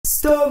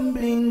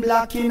Stumbling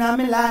block in my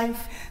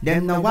life,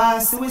 them no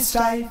want to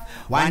strive.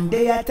 One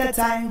day at a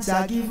time,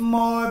 to give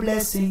more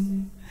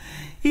blessing.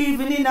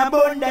 Even in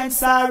abundance,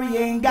 sorry,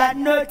 ain't got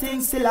nothing,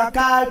 still I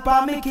call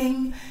for me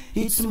king.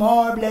 It's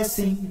more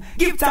blessing.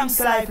 Give thanks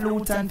to life,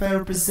 loot and fair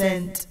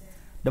represent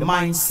the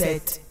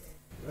mindset.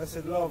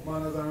 Blessed love,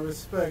 manners and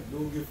respect.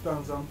 Do give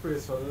thanks and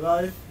praise for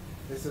life.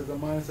 This is the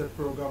Mindset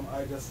program.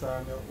 I just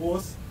am your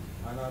host,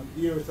 and I'm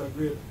here. It's a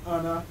great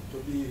honor to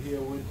be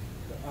here with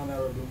the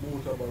Honorable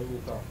Muta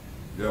Baruka.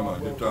 Yeah,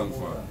 man, give thanks,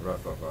 man.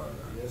 RASTAFARI.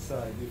 Yes,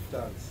 I give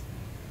thanks.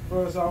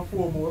 First and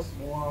foremost,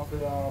 I want to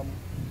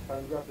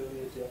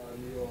congratulate you on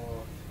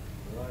your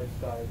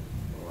lifetime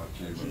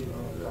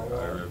achievement. Yeah, I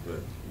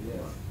regret.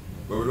 Yes.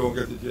 But we don't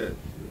get it yet.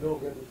 We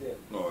don't get it yet.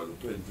 No, the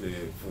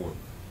 24th.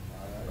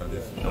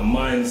 The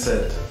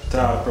Mindset,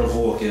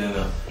 thought-provoking.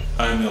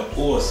 I'm your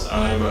host,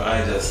 Honorable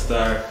Ija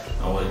Star,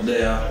 and we're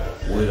there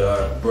with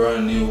our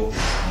brand new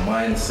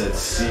Mindset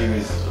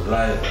series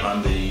live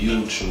on the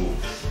YouTube.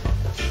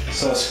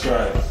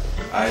 Subscribe,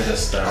 Ija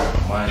Star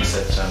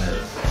Mindset channel,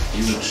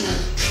 YouTube.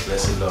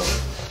 Blessed love.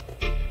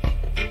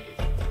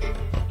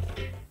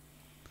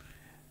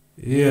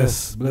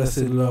 Yes,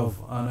 blessed love,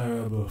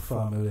 honorable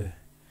family.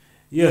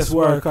 Yes,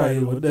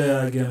 Warkai, we're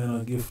there again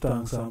and give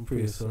thanks and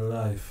praise for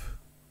life.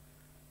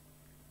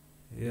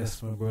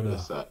 Yes, my brother.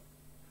 Yes, sir.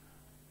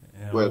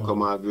 Yeah,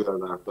 welcome our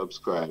viewers and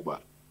subscriber.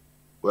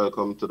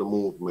 Welcome to the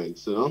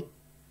movement, you know.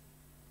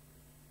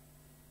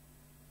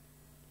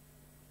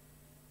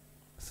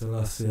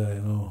 Selassie,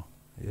 you know.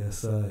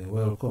 Yes, I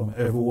welcome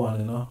everyone,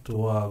 you know, to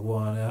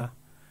Wagwan, yeah.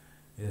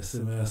 Yes,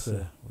 I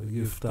say, we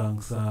give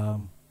thanks.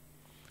 Don't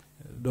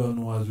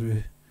know as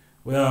we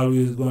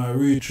always going to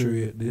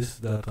reiterate this,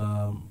 that,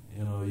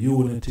 you know,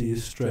 unity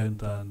is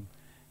strength, and,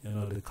 you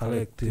know, the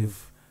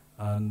collective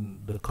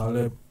and the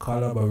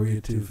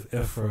collaborative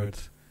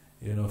effort,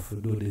 you know, to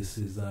do this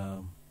is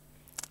an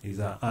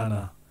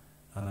honor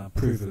and a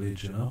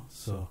privilege, you know.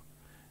 So,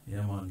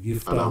 yeah, man,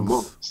 give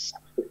thanks.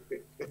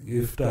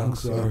 Give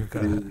thanks,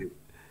 Orca.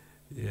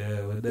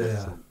 Yeah, we're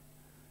there.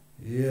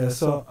 Yeah,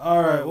 so,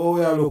 all right, what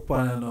we are looking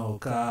at now,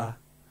 car.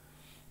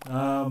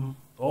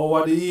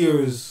 Over the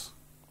years,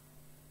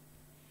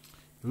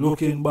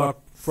 looking back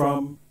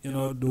from, you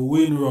know, the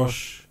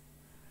Windrush,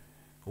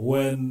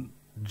 when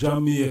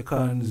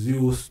Jamaicans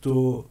used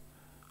to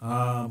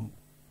come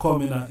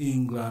in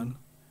England,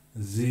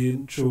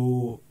 then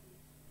through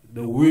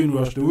the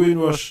Windrush. The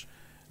Windrush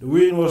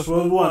was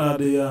one of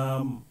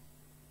the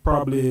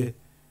probably,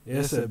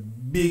 yes, the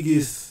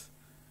biggest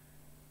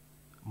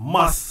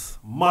mass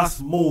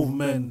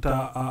movement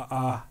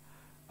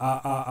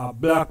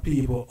black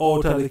people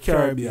out of the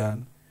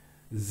Caribbean,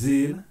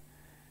 then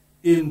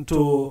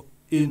into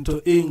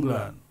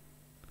England,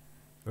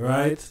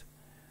 right?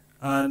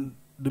 And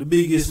the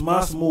biggest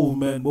mass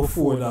movement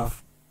before that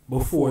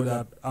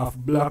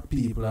of black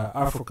people,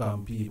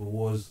 African people,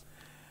 was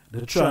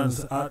the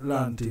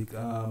transatlantic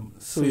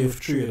slave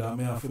trade. I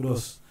mean, I have to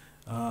just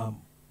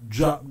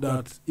drop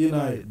that in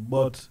it.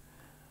 But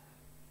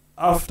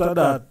after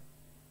that,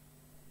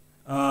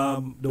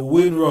 the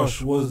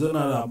Windrush was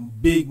another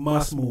big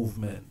mass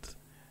movement.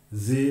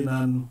 Then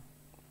and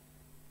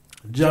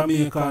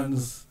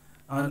Jamaicans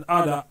and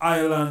other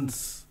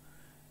islands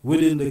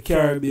within the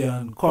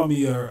Caribbean come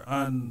here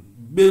and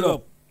build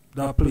up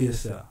that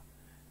place here.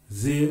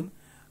 Zane,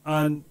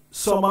 and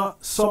some of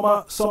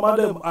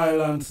them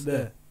islands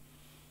there,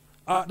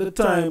 at the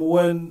time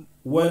when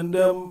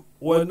them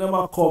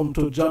a come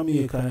to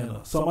Jamaica, you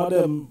know, some of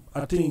them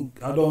I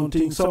don't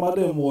think some of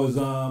them was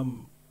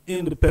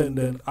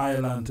independent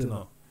island, you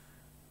know.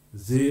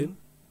 Zane,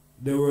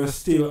 they were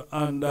still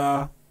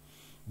under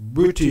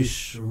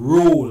British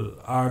rule,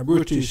 or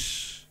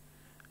British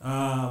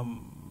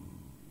them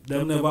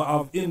never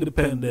have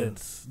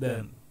independence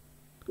then.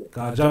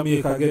 Because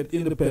Jamaica get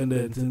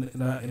independence in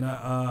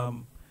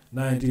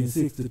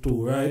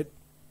 1962, right?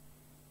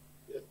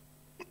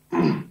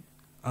 Yeah,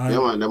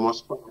 man, they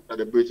must part of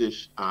the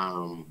British,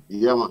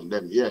 yeah, man,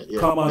 them, yeah.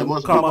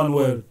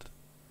 Commonwealth.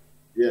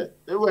 Yeah,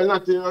 they were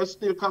not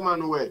still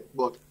Commonwealth,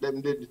 but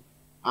them did,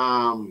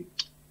 I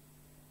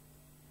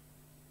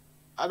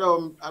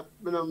don't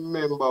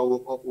remember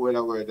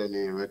whether were the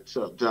name, it's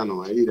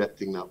January, either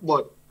thing now,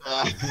 but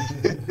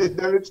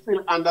they're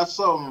still under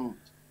some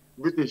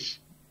British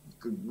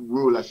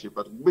rulership,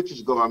 but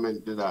British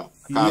government did that.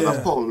 Because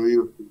of pound we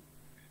used to,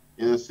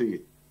 you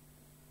see.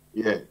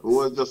 Yeah, it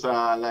was just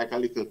like a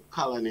little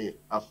colony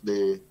of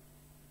the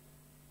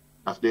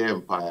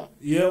empire.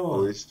 Yeah,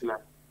 so it's still,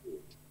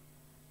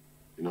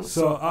 you know.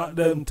 So at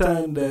them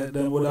time,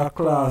 they would have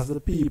classed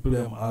the people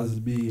them as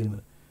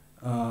being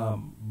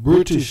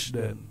British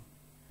then.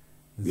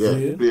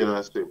 Yeah, plain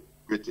as them.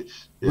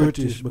 British. Yeah.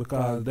 British,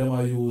 because them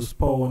are use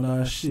pound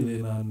and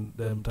shilling and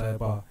them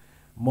type of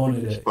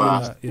money there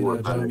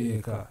in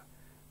Jamaica.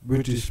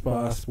 British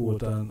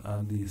passport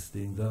and these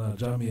things, and a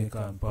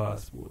Jamaican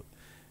passport.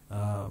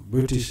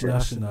 British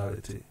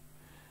nationality,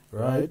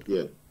 right?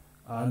 Yeah.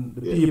 And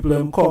the people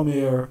them come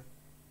here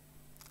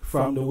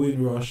from the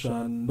Windrush,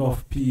 and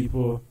enough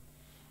people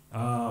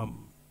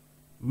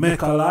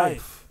make a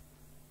life.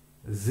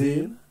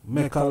 Zin,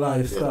 make a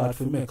life, start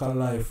to make a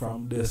life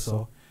from there.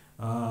 So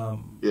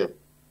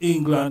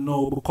England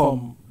now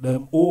become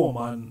them home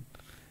and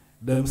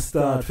them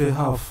start to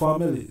have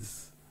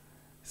families.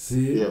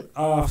 See,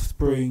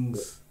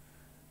 offsprings,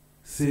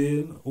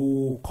 see,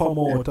 who come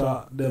out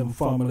of them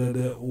family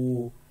there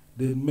who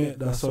they make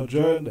the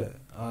sojourn there.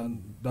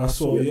 And that's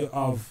how you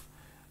have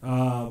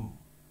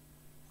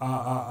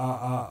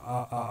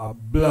a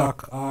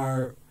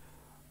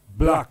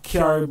black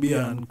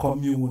Caribbean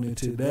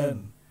community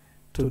then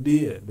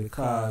today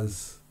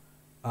because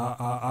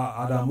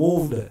I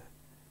moved there.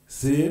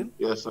 See?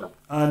 Yes, sir.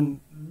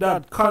 And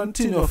that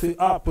continue to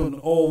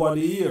happen over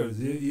the years.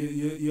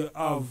 You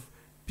have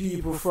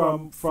people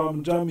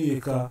from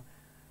Jamaica,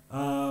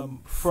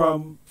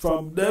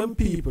 from them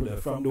people there,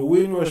 from the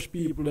Windrush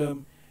people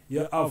them.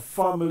 You have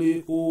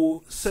family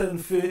who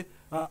send for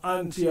an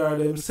auntie or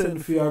them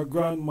send for a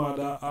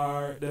grandmother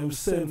or them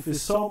send for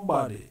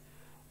somebody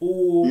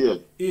who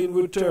in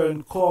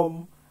return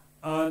come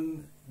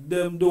and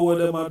them do what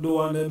them are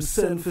doing and them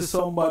send for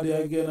somebody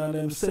again and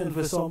them send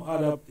for some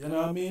other, you know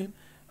what I mean?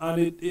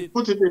 And it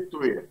put it this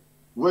way.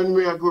 When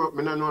we grew up,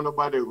 I don't know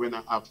nobody when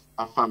I have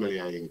a family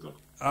in England.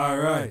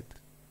 Alright.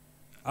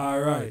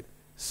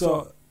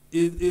 So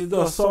it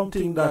does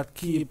something that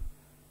keep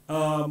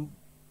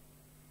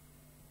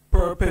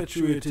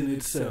perpetuating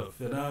itself,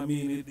 you know what I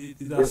mean?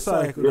 It's a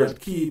cycle that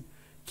keep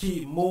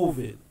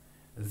moving.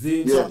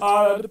 So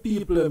all of the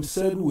people them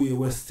said we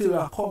were still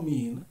a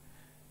coming.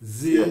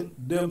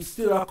 Them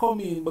still are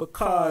coming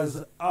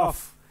because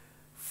of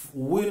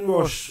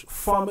Windrush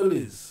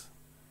families.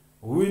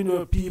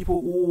 Windrush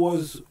people who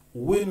was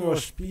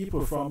Windrush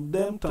people from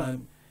them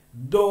time.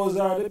 Those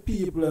are the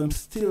people them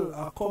still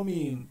are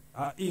coming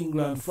at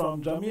England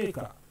from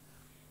Jamaica.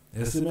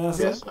 You see me I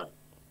say? Yes, sir.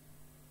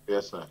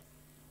 Yes, sir.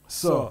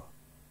 So,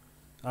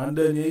 and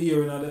then you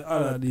hear the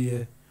other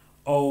day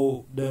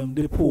how them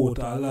deport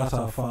a lot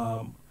of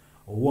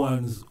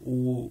ones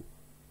who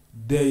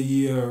they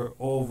hear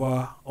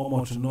over how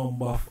much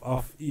number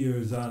of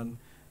years and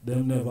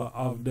them never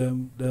have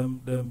them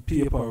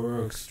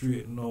paperwork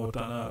straightened out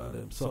and all of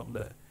them something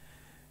there.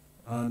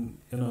 And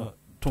you know,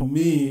 to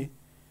me,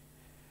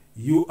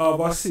 you have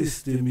a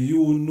system,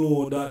 you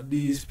know that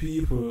these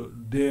people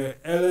they're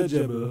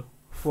eligible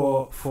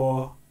for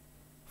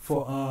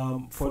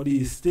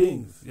these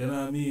things. You know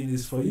what I mean?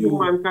 It's for you.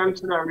 Human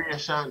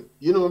consideration.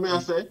 You know what I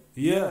say?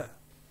 Yeah.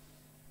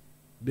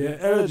 They're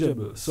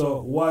eligible.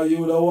 So why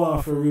you don't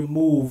want to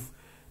remove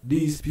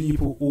these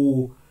people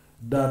who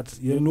that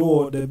you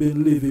know they've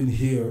been living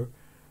here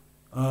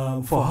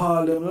for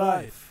all their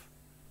life?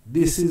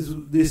 This is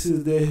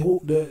them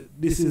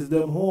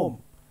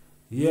home.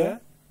 Yeah?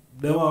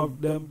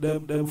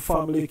 Them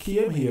family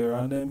came here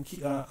and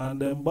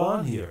them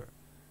born here.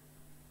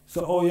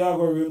 So how you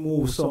gonna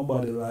remove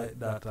somebody like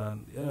that?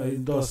 And you know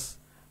it does,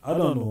 I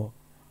don't know.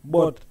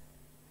 But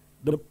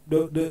the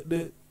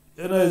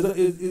you know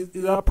it's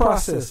a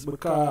process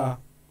because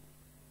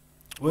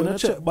when I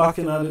check back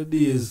in the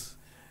days,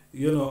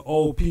 you know,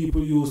 how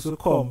people used to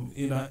come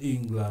in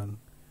England,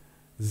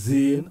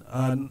 Zane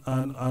and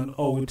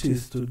how it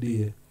is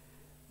today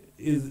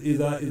is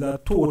a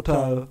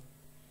total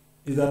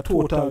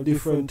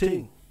different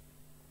thing.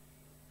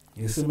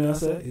 You see me I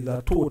say? It's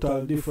a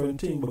total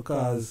different thing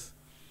because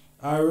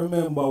I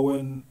remember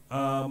when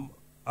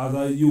as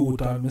a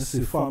youth and I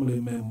see family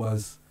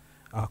members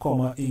I come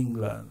to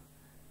England,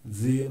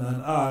 Zane,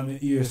 and all me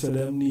hear say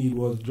them need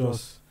was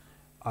just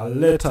a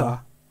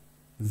letter,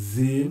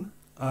 Zane,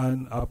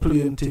 and a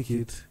plane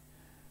ticket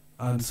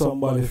and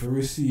somebody to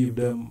receive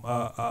them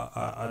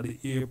at the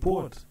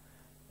airport.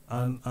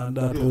 And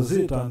that was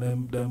it.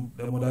 And them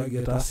would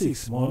get a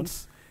 6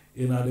 months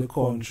in the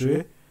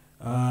country,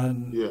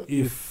 and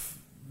if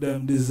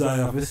them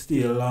desire to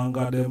stay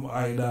longer, them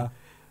either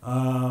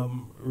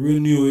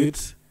renew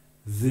it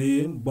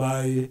then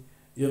by,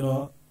 you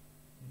know,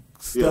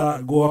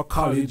 go to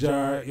college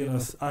or, you know,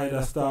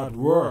 either start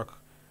work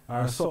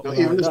or something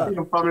even like the that.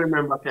 same family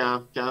member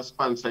can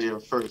sponsor your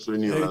first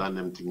renewal and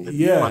them things.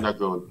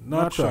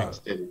 Natural.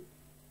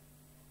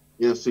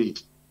 You see.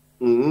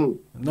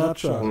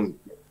 Natural.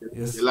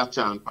 Yes. You latch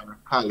on for the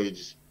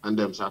college and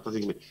them sort of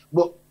thing.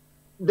 But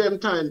them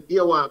time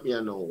you want me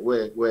to know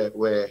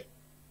where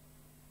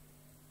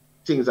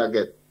things are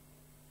get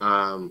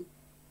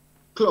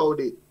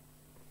cloudy.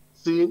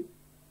 See?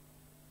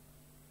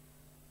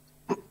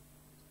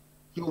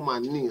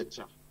 Human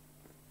nature.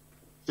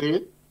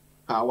 See?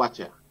 Watch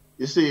ya.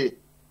 You see,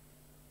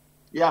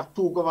 you have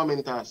two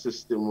governmental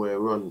systems where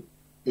run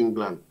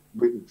England,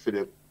 Britain for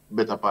the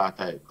better part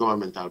of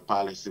governmental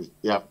policies.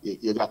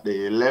 You got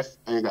the left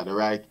and you got the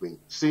right wing.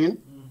 See?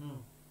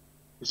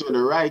 So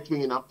the right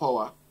wing in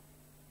power,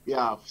 you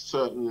have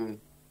certain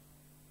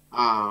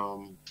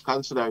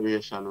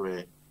consideration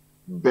where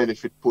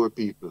benefit poor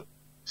people.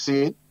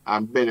 See?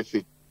 And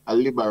benefit a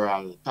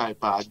liberal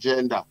type of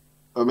agenda.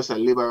 When I say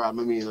liberal, I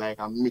mean like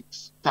a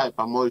mixed type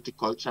of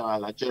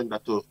multicultural agenda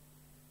to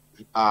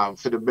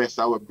for the best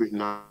our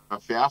Britain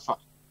and for offer.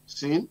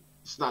 See?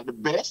 It's not the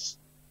best,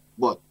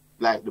 but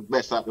like the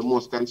best at the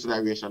most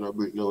consideration of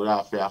Britain would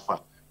have for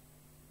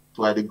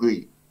to a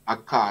degree,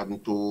 according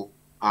to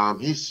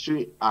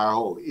history or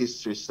how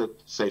history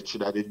said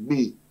should that it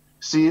be.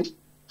 See?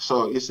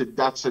 So you see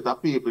that set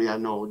of people, you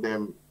know,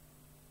 them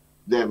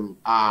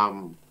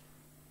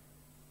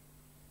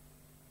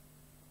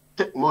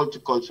take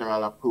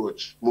multicultural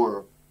approach,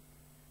 more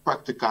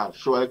practical,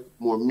 show it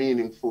more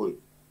meaningful,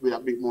 with a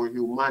bit more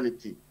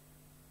humanity.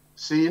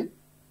 See?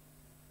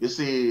 You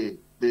see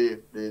the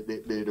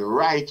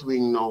right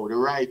wing now, the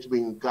right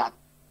wing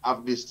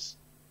have this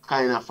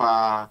kind of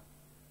a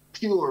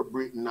pure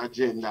Britain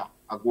agenda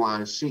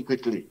going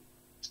secretly.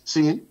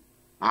 See?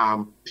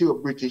 Pure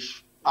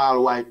British,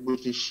 all white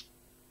British.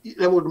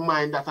 They wouldn't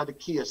mind that are the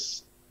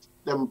case.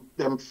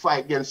 Them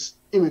fight against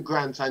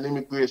immigrants and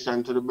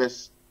immigration to the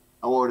best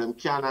of what them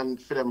can,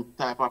 and for them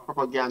type of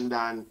propaganda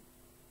and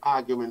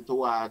argument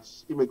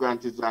towards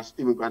immigrant is just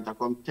immigrant to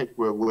come take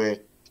where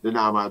the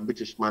normal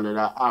British man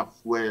that have.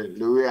 Well,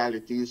 the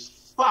reality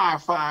is far,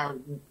 far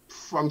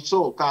from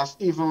so, because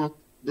even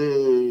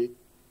the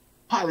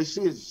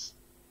policies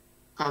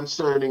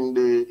concerning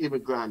the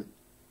immigrant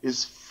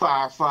is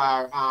far,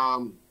 far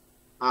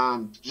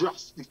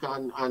drastic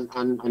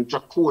and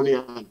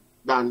draconian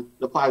than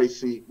the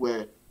policy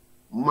where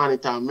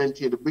monitor and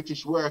maintain the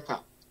British worker.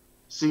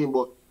 See,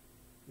 but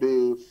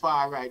the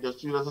far right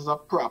just use it as a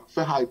prop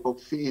for hype up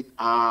feed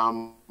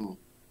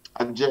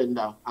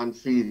agenda and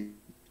feed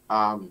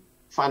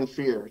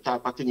fanfare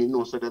type of thing, you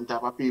know, so them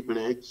type of people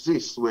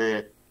exist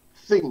where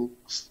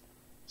thinks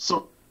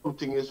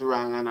something is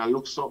wrong and I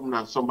look something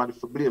and somebody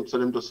for blame, so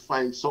them just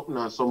find something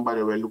and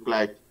somebody will look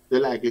like they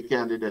like a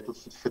candidate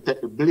to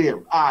take the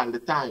blame all the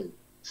time.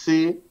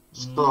 See?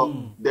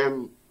 So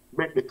them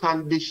make the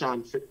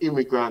condition for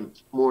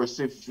immigrants more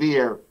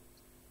severe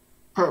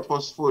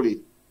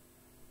purposefully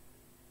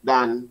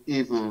than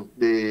even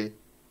the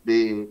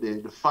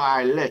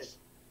far left.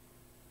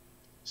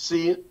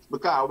 See,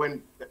 because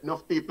when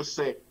enough people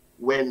say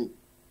when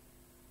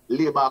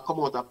Labour come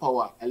out of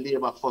power and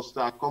Labour first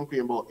start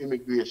complaining about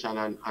immigration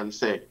and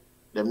say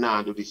them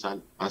now do this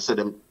and say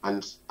them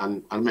and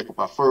make up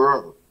a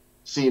furor.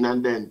 See,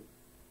 and then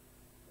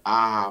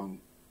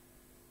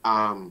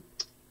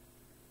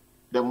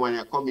them when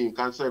you come in,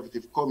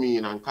 conservative come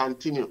in and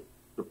continue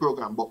the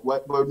program. But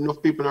what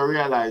enough people don't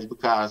realize,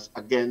 because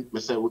again, I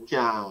say we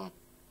can't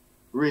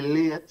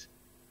relate,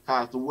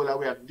 because the whole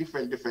we have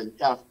different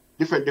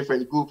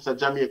groups of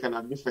Jamaican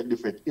have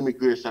different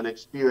immigration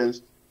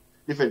experience,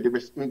 different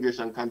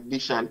immigration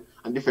condition,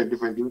 and different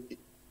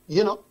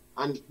you know,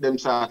 and them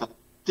sort of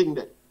thing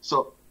there.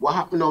 So what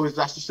happened now is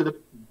that to see the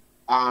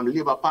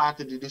Labour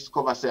Party they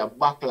discover say a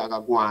backlog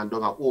are going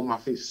down at Home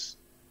Office.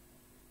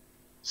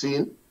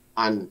 See?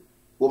 And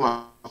Home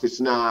Office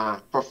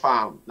now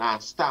perform, now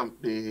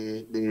stamp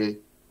the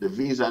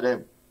visa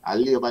them.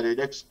 And Labour did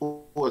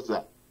expose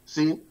that.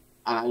 See?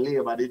 And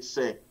Labour did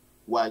say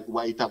what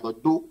it have to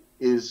do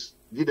is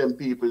give them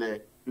people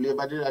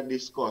Labour did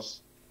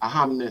discuss a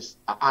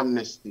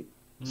amnesty.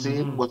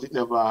 See? But it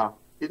never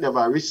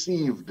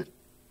received.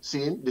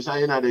 See? This is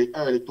in the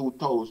early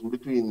 2000s,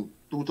 between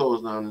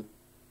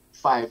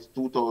 2005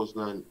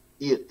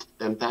 2008,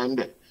 them time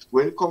there.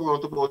 When it come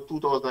around to about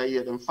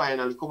 2008, them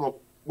finally come up,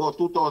 about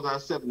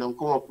 2007, them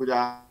come up with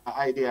an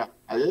idea,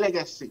 a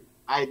legacy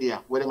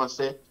idea, where they must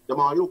say, they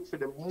must look for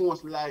the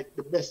most like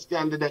the best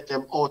candidate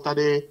them out of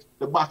the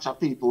batch of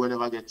people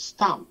whenever get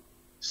stamped.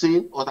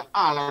 See, out of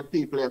all of the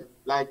people,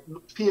 like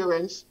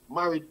parents,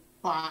 married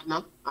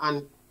partner,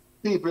 and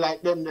people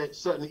like them, that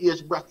certain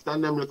age bracket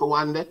and them like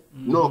one day,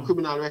 no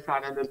criminal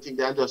record and them think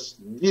they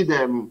just give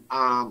them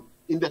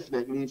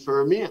indefinite leave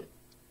for remain.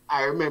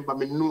 I remember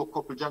me know a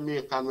couple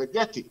Jamaicans will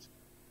get it.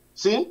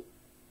 See?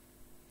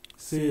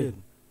 See.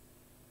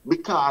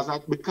 Because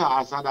of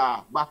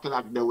the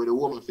backlog there with the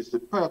Home Office, they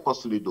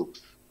purposely do.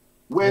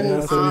 When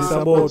yeah, so it's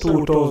about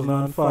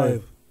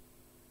 2005.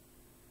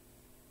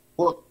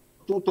 But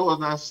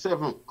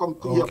 2007, come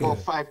to year about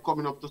 5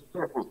 coming up to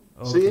 7.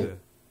 Okay. See?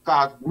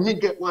 Because me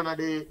get one of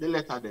the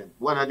letter them,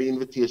 one of the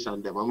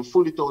invitation them. I'm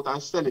full it out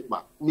and send it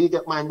back. Me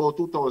get mine about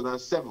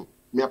 2007.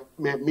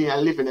 Me a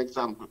living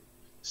example.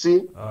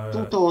 See? Right.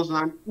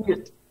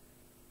 2008,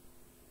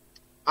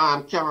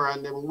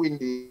 Cameron them win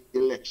the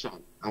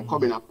election and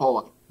come in a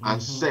power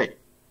and say,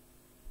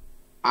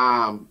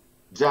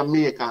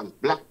 Jamaicans,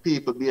 black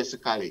people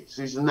basically,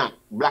 so it's not,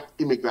 black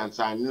immigrants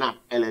are not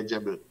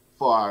eligible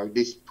for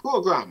this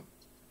program.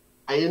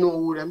 And you know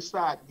who them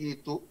start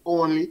give to?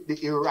 Only the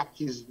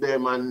Iraqis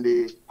them and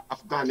the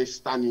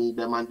Afghanistani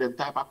them and them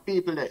type of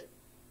people there.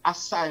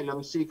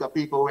 Asylum seeker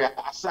people were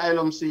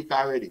asylum seeker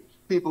already.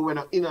 People were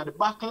not in the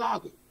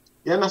backlog.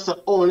 You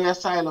understand? Only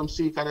asylum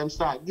seeker them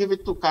start give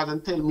it to cause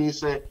and tell me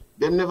say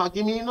them never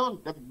give me none.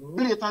 They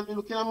blatantly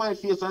looking at my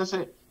face and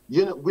say,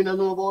 you know, we don't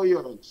know about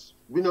yours.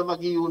 We never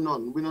give you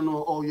none. We don't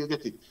know how you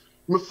get it.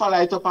 Me follow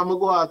it up and me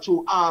go out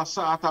through all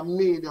sort of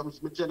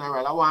mediums, me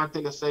general. I want to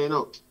tell you say, you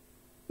know,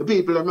 the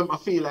people remember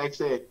feel like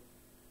say,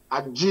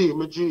 I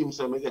dream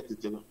say me get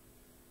it, you know.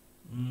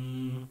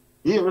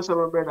 You hear me say,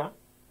 my brother?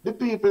 The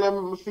people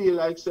them feel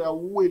like say a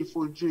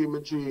willful dream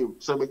a dream,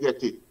 so me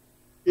get it.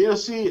 You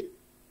see it?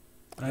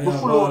 I Me have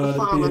full all out the of the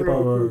farm and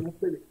paperwork.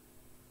 everything.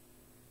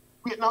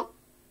 Wait now.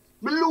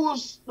 Me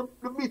lose the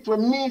bit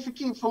when me if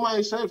keep for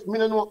myself. Me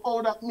don't know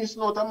how that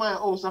missing out of my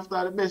house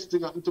after the best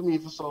thing happened to me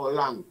for so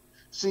long.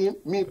 See,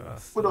 me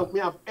put out, me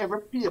have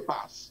every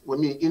papers when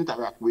me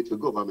interact with the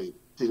government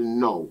till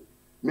now.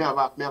 Me have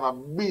a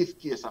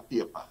briefcase of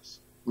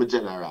papers, my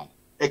general,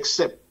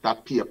 except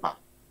that paper.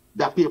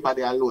 That paper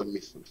they alone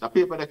missing. The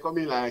paper they come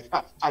in like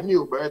a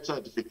new birth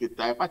certificate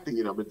type of thing,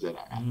 you know, my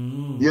general.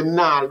 You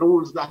not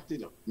lose that, you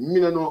know.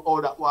 Me don't know how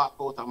that walk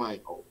out of my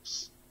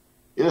house.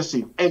 You know,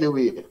 see,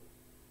 anyway,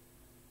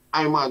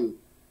 I man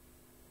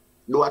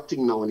do a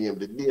thing now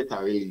named the data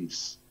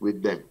release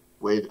with them,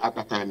 where at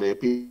that time they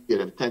pay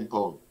them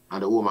 £10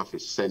 and the Home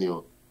Office send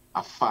you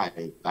a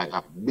file, like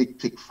a big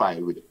thick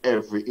file with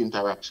every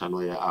interaction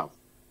where you have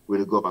with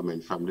the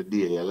government from the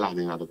day you're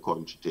landing at the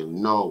country till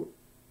now.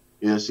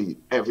 You know, see,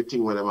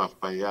 everything where them have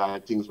by you,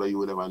 things where you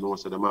would never know,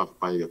 so them have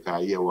by you,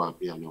 because you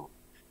want you know.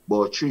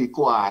 But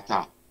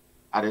 3/4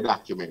 of the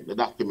document,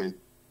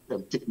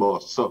 them tick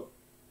boss, so.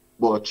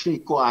 But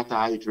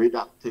 3/4 it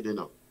redacted, you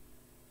know.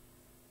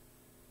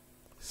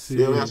 See.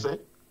 You know what I say?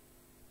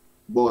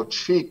 But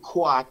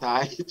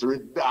 3/4 it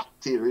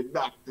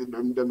redacted,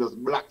 and then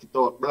just black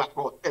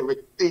out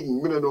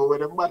everything. We don't know where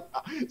the matter.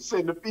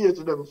 Send the page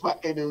to them for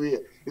anyway.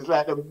 It's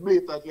like them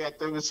blatant like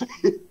them say,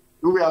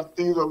 we have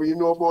things that we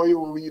know about you,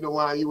 we know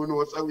why you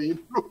know, so we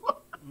know.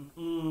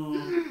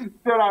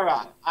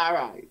 All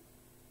right.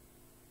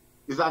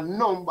 It's a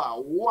number,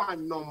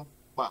 one number.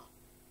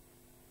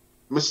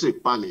 Me see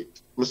on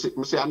it. Me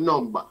see a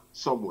number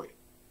somewhere.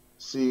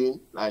 See,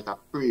 like a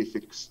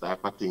prefix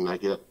type of thing,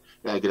 like it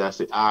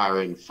say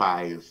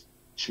RN5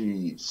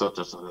 3 such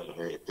as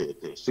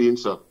see,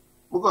 so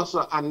because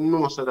I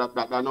know so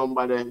that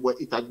number there where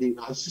it had been,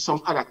 I see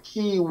some other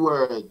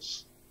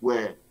keywords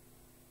where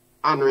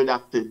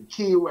unredacted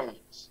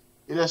keywords.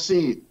 You know,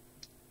 see,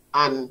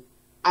 and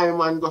I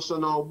man go so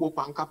now book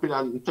and copy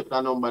and take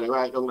the number there,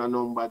 write down the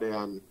number there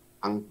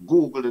and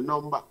Google the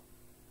number.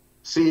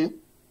 See,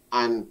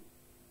 and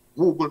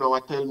Google now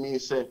tell me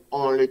say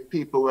only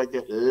people who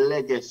get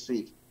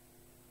legacy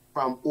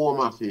from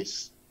Home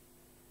Office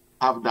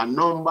have the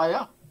number,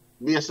 yeah.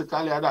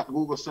 Basically that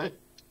Google say.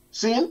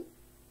 See?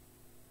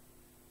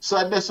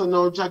 So that's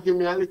now just give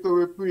me a little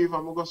reprieve.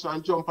 I'm going to go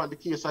and jump on the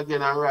case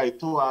again and write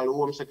to all the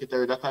Home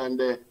Secretary that time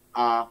there.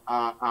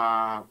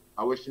 I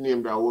wish you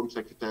named the Home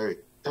Secretary,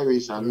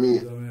 Teresa and me.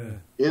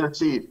 You know,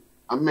 see,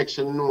 and make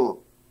sure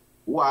know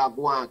what I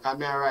go on,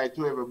 because I write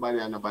to everybody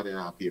and nobody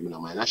not pay me no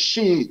mind. And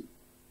she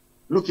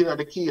looking at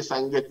the case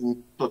and getting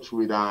in touch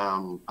with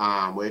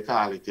what you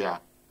call it here,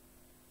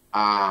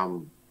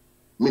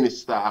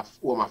 Minister of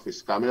Home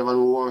Office, because I never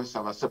know once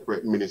have a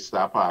separate minister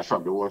apart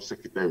from the Home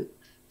Secretary.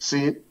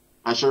 See?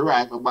 And she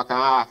write back and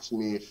ask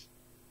me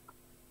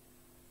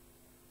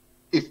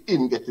if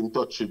him get in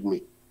touch with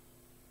me.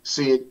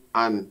 See?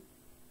 And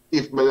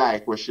if me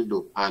like what she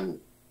do. And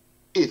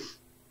if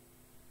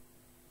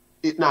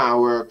it now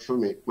work for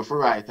me, before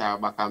write her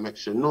back and make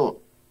sure no.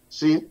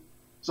 See?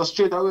 So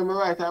straight away me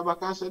write her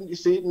back and say, you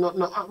see,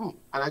 nothing happen.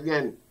 And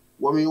again,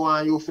 what me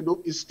want you to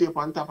do is stay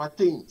on top of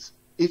things.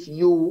 If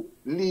you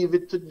leave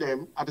it to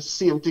them at the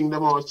same thing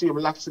them all same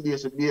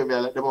lackadaisical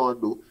behavior like them all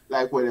do,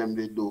 like what them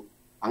they do,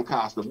 and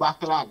cast the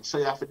backlog, so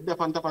you have to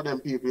step on top of them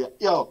people.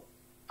 Yo,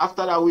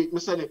 after that week, me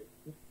send it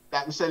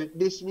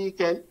this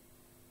weekend,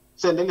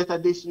 send the letter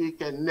this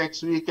weekend,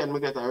 next weekend we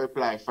get a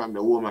reply from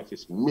the Home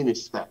Office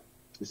Minister.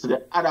 You see,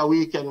 the other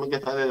weekend we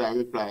get another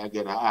reply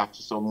again, I ask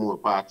you some more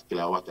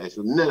particular what I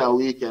said. Another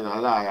weekend a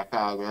lawyer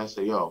call me and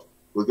say, yo,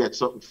 we get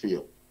something for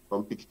you.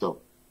 Come pick it up.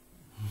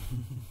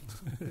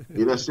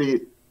 You know, see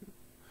it.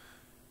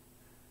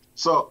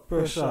 So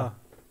pressure.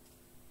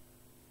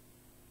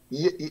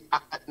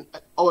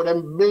 Or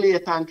them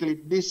blatantly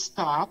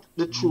distort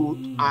the truth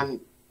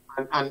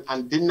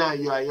and deny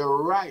you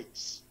your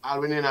rights.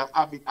 All when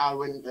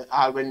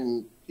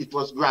when it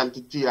was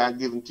granted to you,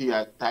 given to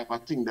you type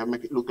of thing that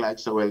make it look like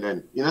so well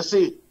then. You know,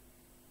 see.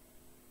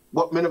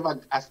 But me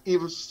never as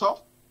even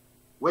so,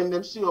 when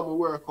them see how I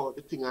work out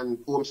the thing and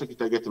Home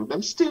Secretary get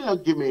them still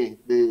give me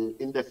the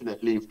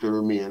indefinite leave to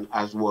remain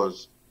as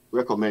was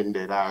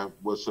recommended or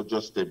was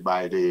suggested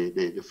by the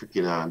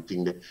freaking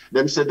thing there.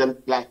 Them said them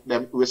like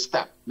them we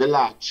stop. The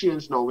law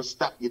changed now, we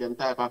stop give them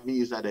type of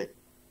visa there.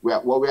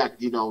 What we are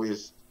you know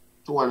is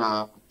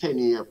 2.5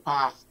 10-year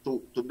path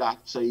to that.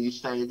 So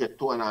each time you get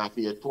 2.5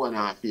 years,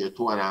 2.5 years,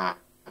 2.5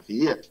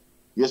 years.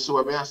 You see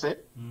what I say?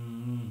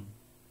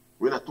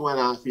 When a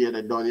 2.5 years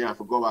they done, you have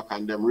to go back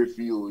and them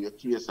review your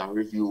case and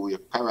review your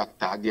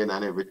character again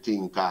and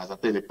everything, because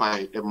at any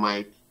point they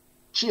might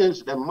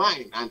change their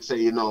mind and say,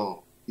 you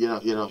know,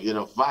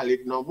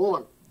 valid no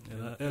more.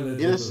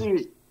 You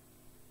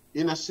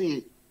know,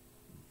 see.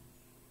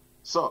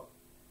 So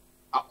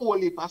a whole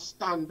heap of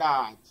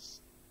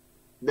standards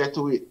that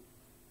way.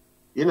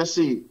 You know,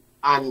 see,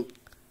 and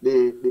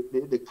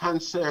the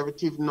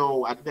conservative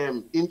now at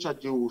them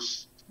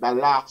introduce the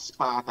last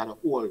part of the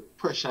whole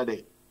pressure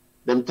there.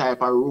 them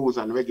type of rules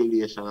and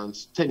regulation and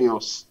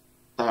strenuous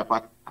type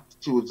of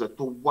attitudes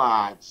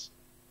towards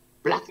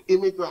black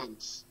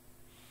immigrants.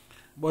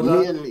 But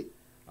mainly.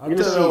 I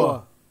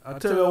tell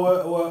you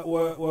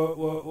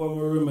what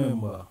we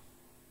remember,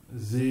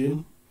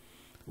 Zane,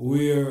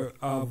 where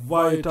a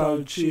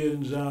vital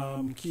change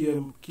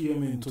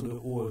came into the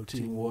whole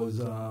thing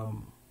was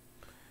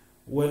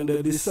when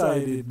they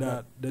decided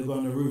that they're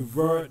going to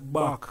revert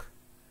back,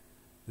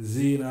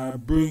 Zane, are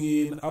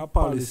bringing a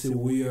policy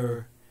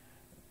where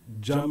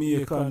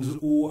Jamaicans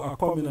who are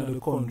coming to the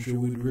country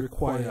would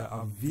require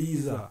a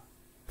visa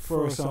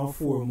first and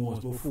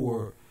foremost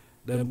before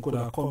them could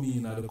have come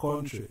in at the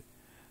country.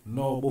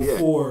 Now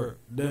before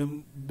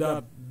them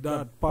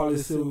that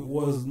policy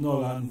was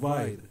null and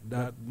void.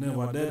 That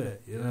never did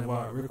it. You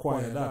never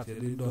required that.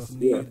 You just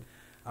need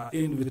an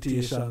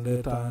invitation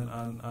letter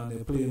and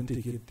a plane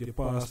ticket, the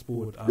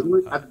passport.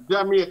 A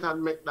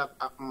Jamaican make that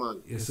happen,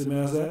 man. You see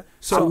me I say?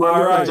 So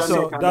alright,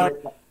 so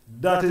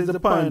that is the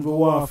point we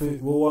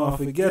want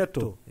to get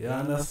to. You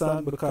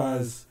understand?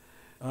 Because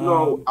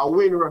no, a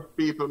Windrush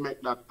people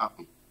make that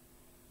happen.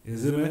 You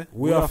see me?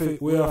 We have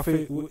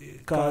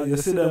to, cause you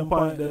see them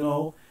point there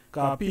now,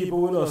 cause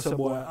people will just say,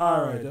 boy,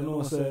 alright, you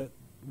know, say,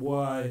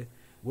 boy,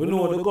 we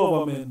know the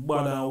government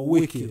bad and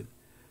wicked.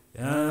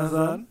 You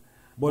understand?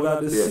 But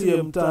at the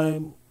same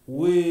time,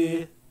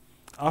 we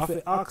have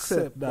to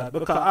accept that.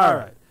 Because,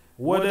 alright,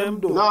 what them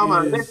do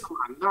man, listen,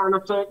 man.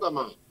 No,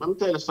 man. Let me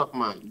tell you something,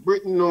 man.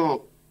 Britain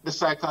know the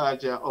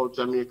psychology of how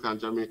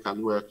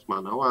Jamaican works,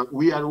 man.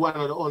 We are one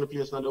of the only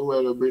places in the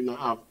world where Britain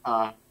have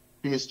a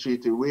peace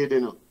treaty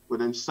waiting with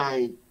them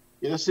sign.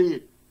 You know,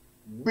 see,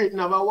 Britain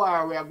have a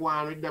war we are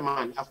going with them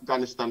in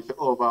Afghanistan for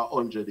over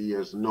 100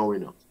 years now, you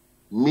know.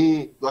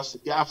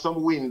 You have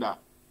some window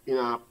in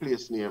a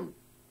place named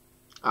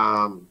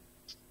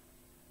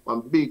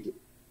one big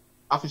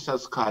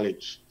officers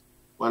college,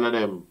 one of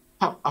them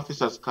top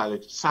officers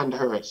college,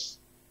 Sandhurst.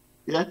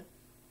 Yeah?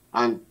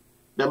 And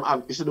them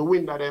have, you see the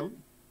window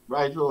them,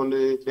 right around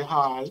the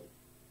hall,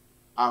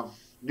 have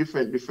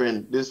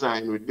different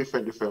design with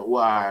different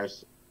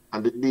wars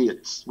and the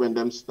dates when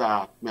them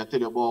start. I tell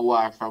you about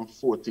war from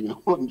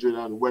 1400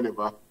 and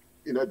whenever,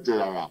 you know,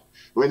 general.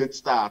 When it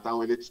start and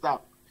when it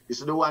stop. You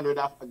see the one with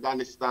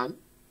Afghanistan,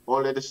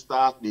 only the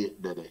start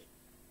date there.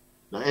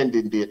 The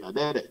ending date are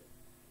there.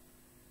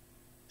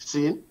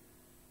 See?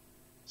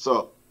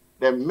 So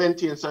they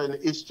maintain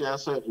certain history and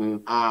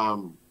certain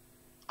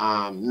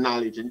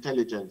knowledge,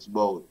 intelligence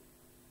about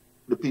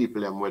the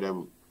people and where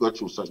them go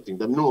through something.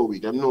 Them know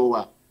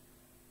what,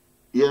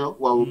 you know,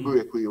 what we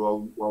break we,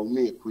 what we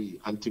make we,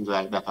 and things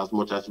like that as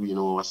much as we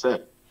know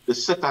ourselves. The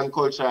second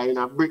culture in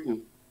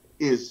Britain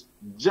is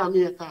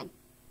Jamaican.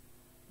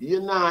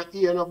 You not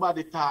hear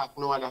nobody talk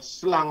no other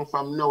slang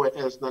from nowhere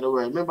else in the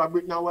world. Remember,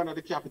 Britain is one of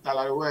the capital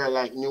of the world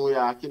like New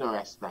York, you know,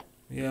 Rasta.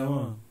 Yeah,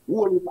 man.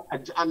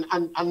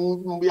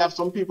 And we have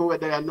some people where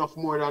they are enough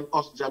more than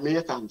us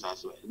Jamaicans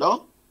as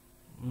well,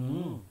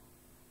 no?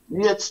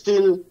 Yet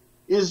still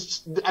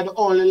is the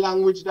only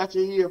language that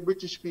you hear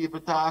British people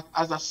talk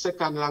as a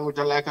second language,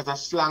 or like as a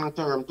slang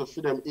term to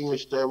fit them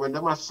English term. When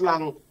them a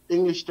slang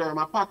English term,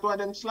 a part of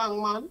them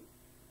slang, man.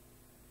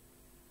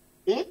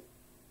 Eh?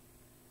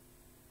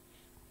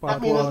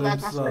 That means it's like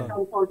a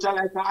second culture,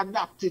 like an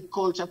adapted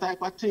culture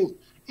type of thing.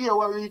 Here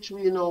we reach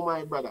we now,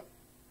 my brother.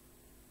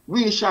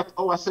 We shot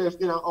ourselves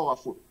in our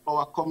foot,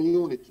 our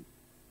community.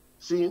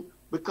 See?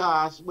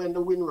 Because when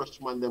the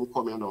Windrush man them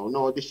come here now,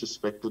 no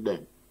disrespect to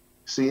them.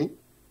 See?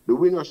 The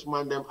Windrush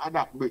man them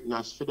adapt Britain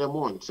as for them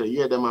on. So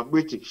yeah, them are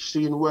British.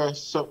 Seeing where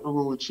certain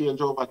rules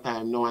change over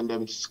time now and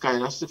them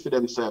kind of see for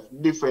themselves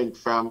different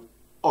from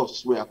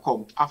us where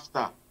come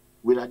after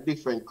with a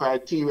different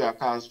criteria,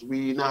 because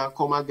we now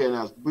come again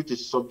as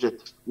British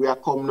subject. We are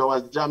come now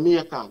as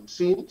Jamaican.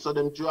 See? So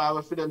them draw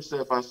away for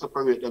themselves and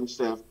separate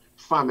themselves,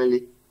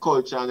 family,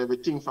 culture and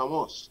everything from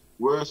us.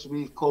 Whereas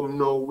we come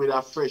now with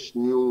a fresh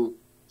new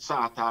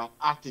sort of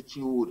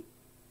attitude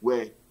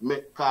where,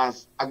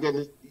 because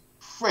again,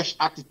 fresh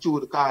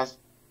attitude, because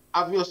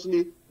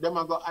obviously them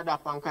are going to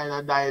adapt and kind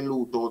of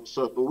dilute out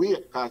certain way,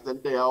 because them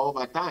they are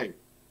over time.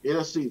 You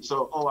know, see,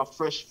 so our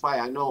fresh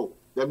fire now,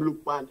 them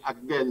look back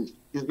again,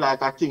 it's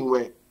like a thing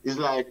where, it's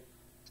like,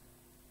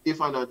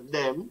 if I'm not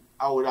them,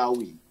 how would are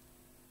we?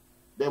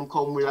 Them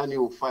come with a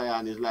new fire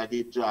and it's like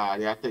it draw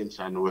the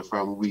attention away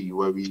from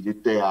where we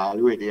did there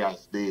already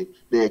as the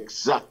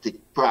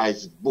exotic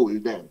prize bull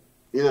them.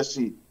 You know,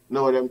 see,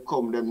 now them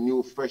come, them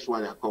new fresh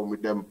one that come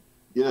with them,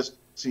 you know,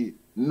 see,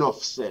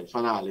 enough self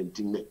and all them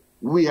things.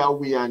 We are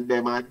we and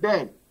them are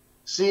them.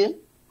 See?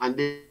 And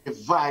they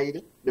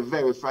divide the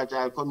very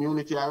fragile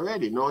community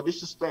already. No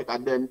disrespect.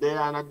 And them there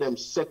and them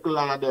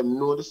secular and them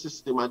know the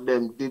system and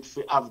them did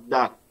have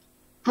that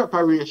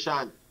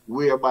preparation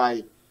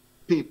whereby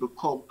people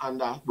come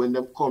under, when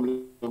them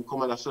come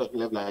at a certain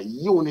level of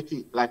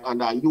unity, like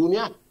under a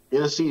union.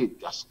 You know, see,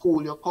 a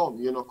school you come,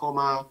 you know, come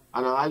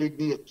and a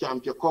holiday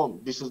camp you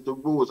come. This is the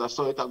rules. That's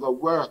how it go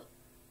work.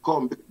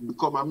 Come,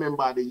 become a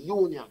member of the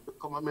union,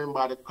 become a member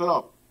of the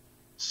club.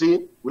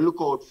 See, we look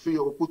out for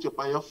you, we put you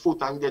on your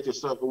foot and get you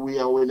certain way,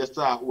 and when you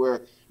start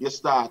where you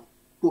start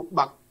put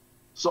back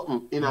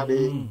something in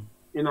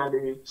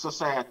the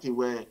society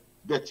where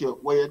get you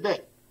where you're there.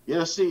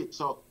 You see it,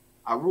 so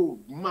a rule,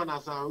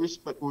 manners and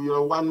respect. You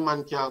know, one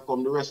man can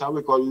come, the rest of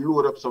the week will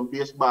load up some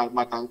baseball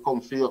bat and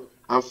come for you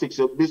and fix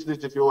your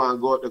business if you want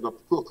to go out there go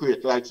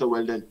procreate like so.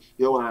 Well then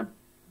you want to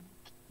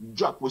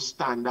drop with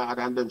standard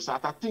and them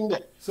sort of thing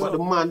there. So, but the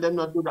man them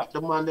not do that. The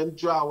man them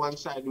draw one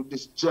side with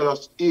this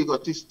jealous,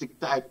 egotistic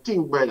type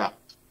thing, brother.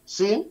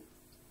 See?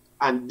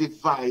 And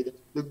divide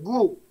the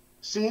group.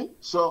 See?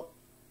 So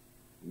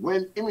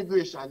when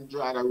immigration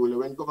draw the rule,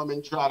 when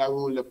government draw the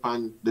rule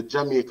upon the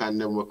Jamaican,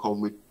 them will come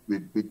with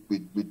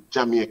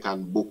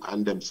Jamaican book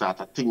and them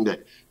sort of thing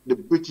there. The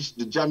British,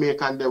 the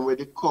Jamaican, them when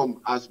they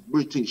come as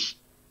British,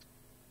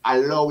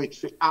 allow it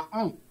to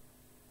happen.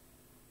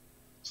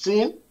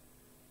 See?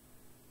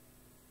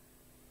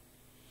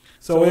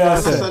 So where I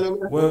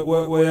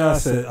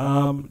say,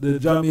 the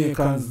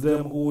Jamaicans,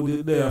 them who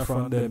did there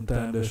from them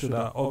time, they should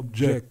have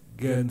object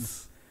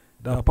against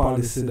the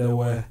policy they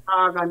were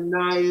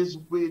organized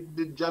with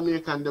the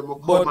Jamaican, them will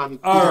come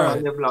and give a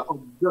level of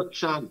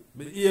objection.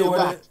 Me hear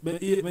what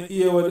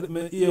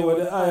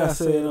the ayah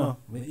say, you know.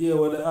 Me hear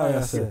what the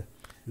ayah say.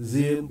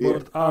 Zane,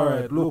 but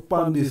alright, look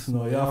upon this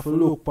now. You have to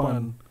look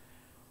upon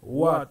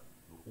what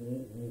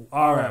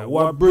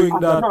bring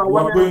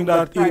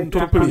that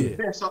into play.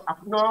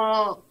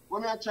 No,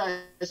 when I try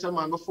say,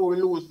 man, before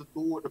we lose the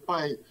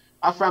point,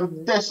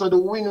 from there, so the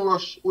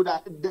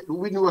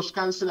Windrush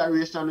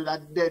consideration would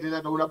have dead in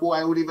that the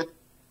boy would even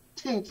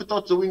think to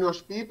touch the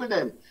Windrush people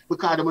them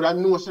because they would have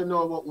known so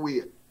know what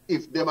way.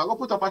 If them are gonna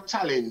put up a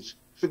challenge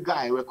for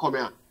guy will come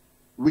here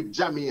with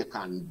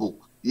Jamaican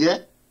book,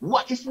 yeah?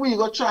 What if we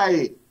go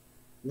try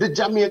the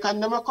Jamaican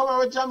them will come here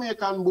with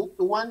Jamaican book,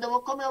 the one them will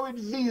come here with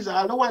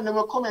visa, the one them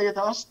will come here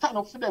get stand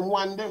up for them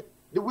one day.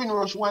 The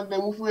Windrush want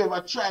them if we ever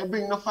try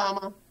bring the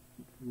farmer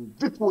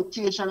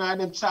deportation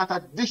and them sort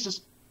of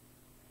dishes.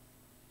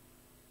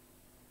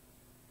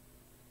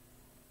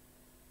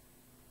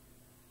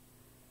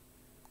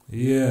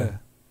 Yeah.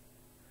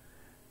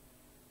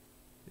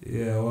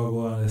 Yeah, we'll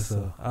go on this.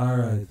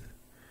 Alright.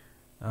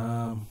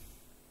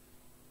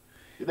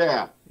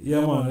 There.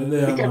 Yeah, man.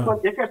 There, you get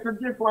to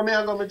drift for me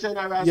and go to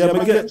general. Yeah,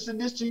 but them see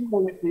this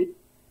unity.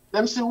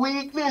 Them see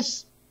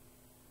weakness.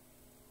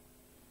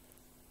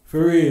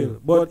 For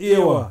real. But here,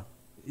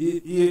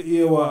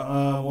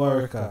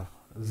 worker,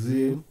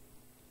 Zane,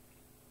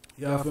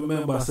 you have to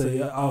remember, say,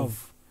 you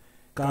have,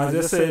 because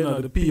you say, you know,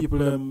 the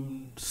people,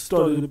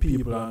 study the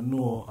people and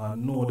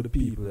know the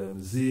people,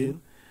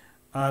 Zane.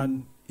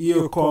 And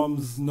here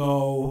comes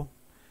now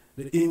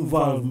the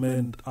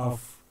involvement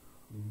of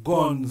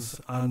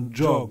guns and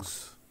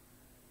drugs.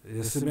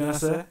 You see me I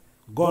say?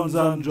 Guns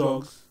and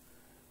drugs,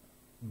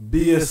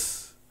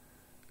 base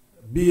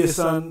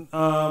and,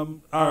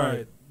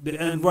 alright,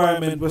 the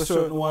environment was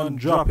certain one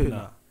dropping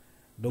her.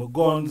 The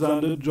guns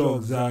and the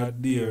drugs are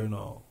there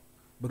now.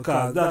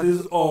 Because that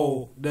is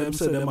how them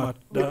say them are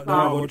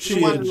going to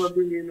change.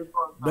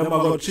 Them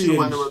are going to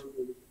change.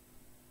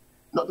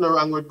 Nothing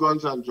wrong with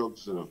guns and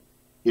drugs, you know.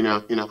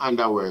 In a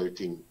underworld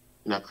thing,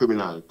 in a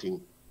criminal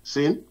thing.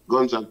 See?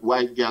 Guns and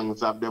white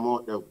gangs have them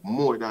out there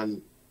more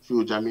than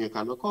few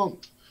Jamaicans will come.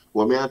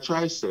 What may I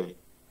try to say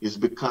is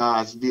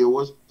because there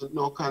was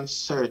no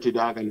concerted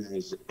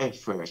organized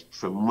effort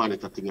for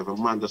monitoring every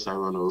man just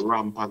run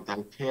rampant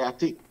and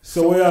chaotic.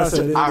 So what I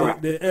say,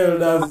 the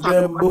elders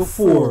them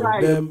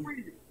before them.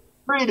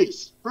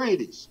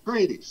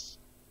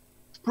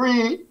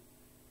 Pre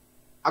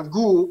a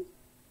group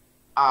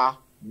a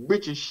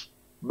British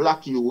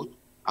black youth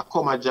a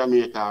come to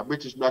Jamaica,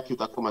 British black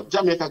youth a come to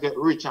Jamaica get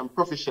rich and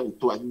proficient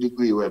to a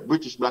degree where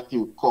British black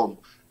youth come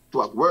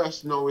to a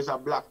worse now is a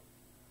black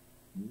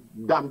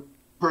damn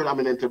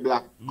predominantly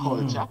black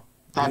culture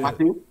type of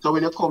thing. So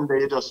when you come there,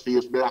 you just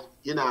feel black.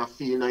 You know,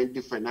 feel no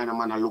different. And a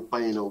man look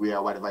for you know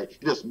where whatever. You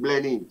just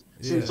blend in.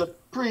 Yeah. So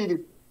pre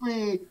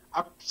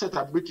a set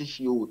of British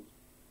youth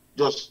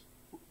just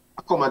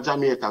come to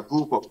Jamaica,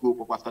 group up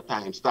after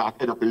time, start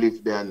end up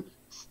live there and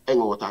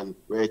hang out and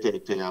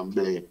rotate and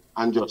play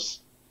and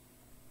just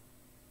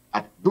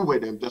do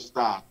with them just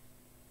start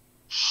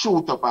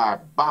shoot up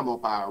or bomb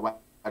up or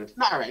what.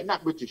 Not right,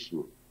 not British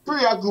youth.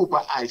 Pre a group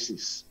of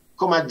ISIS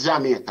come to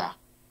Jamaica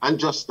and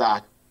just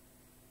start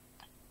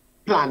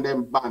plan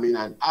them bombing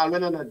and all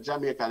when in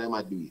Jamaica them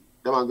a do it.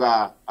 Them a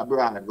go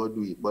abroad go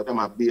do it, but them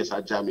a base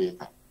at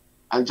Jamaica.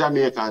 And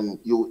Jamaican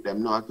youth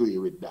them not agree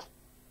with that.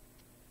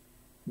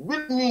 We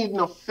need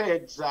no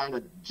feds or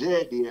no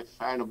JDF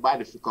or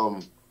nobody to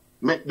come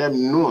make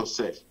them know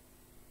say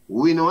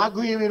we no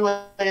agree with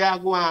what you are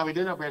going on with,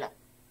 you know, brother.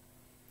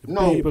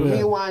 No,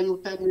 me want you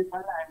tell me if I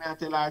lie, me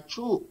tell her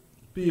true.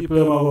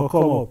 People are going to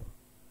come up.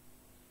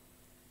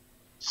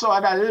 So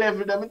at that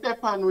level, them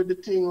depend with the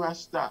thing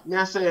Rasta. Me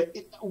I say,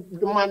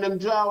 the man them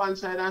draw one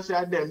side and say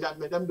them that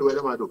make them do what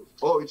them do.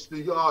 Oh, it's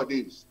the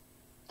yardies.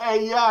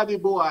 Hey,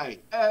 yardy boy.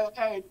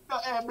 Hey,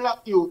 black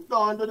youth,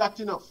 don't do that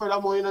enough.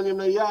 Furthermore, you know him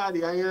no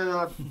yardy and you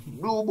know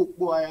blue book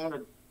boy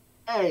and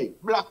Hey,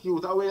 black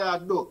youth, how we are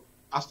do?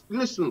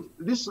 Listen,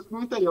 let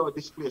me tell you how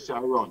this place I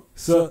run.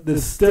 So the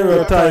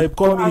stereotype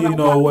come in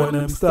now when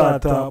them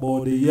start talk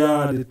about the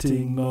yard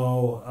thing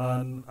now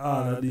and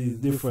all of these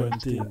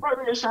different things.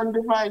 Separation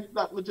divide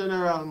that with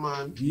general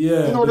man.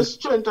 Yeah. You know the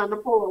strength and the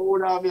power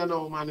would have you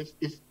know, man,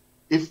 if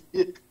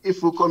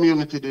we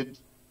community did.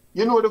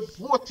 You know the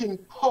voting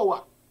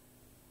power.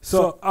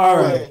 So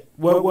alright,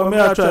 what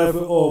may I try to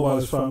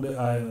over from the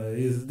island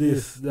is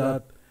this,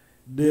 that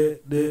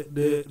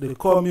the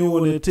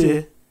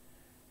community,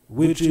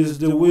 which is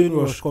the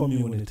Windrush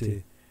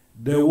community,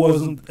 there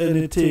wasn't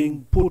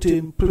anything put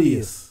in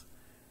place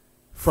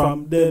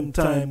from them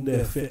time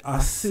there to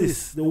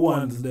assist the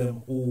ones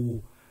them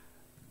who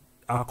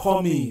are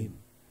coming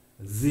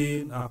at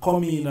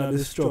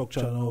the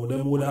structure now.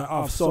 Them would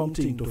have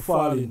something to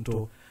fall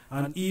into.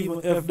 And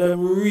even if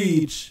them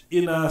reach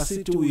in a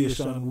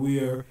situation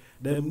where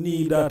them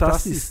need that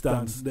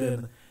assistance,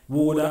 then we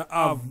would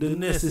have the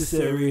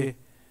necessary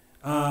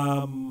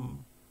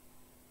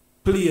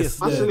place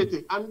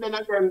facility. And then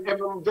again,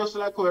 just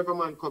like how every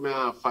man come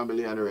here,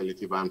 family and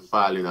relative and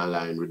fall in a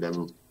line with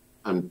them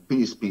and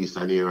peace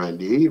and here and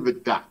there,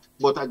 even that.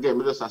 But again,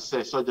 I just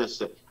say,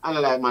 and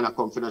like man I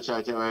come from a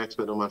charity, I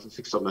expect them to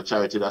fix up the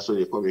charity, that's why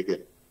they come and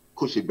get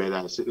cushy bed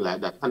and sit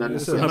like that. And I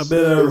say,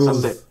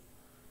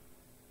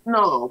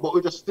 no, but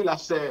we just still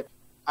say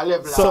a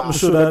level something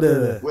should have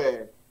there.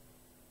 Where,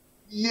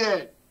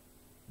 yeah.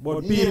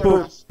 But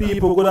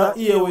people could have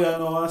hear we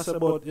know and say,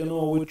 but you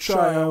know, we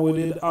try and we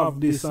did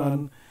have this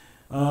and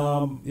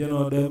you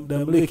know,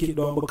 them lick it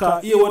down.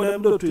 Because hear what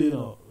them do to you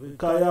know.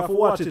 Because you have to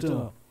watch it, you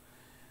know.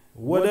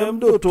 What them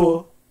do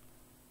to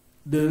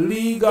the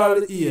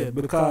legal aid,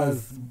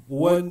 because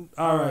when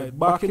alright,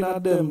 back in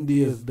them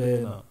days there,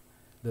 you know,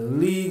 the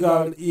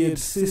legal aid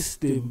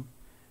system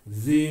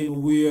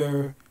then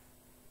where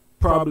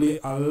probably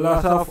a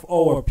lot of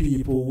our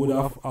people would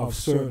have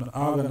certain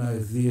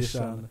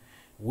organization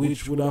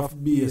which would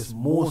have based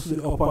mostly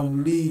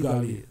upon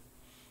legal aid.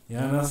 You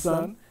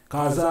understand?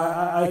 Because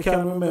I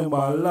can remember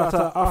a lot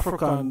of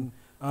African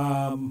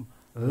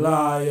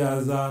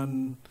lawyers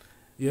and,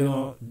 you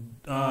know,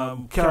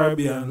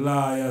 Caribbean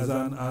lawyers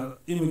and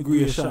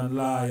immigration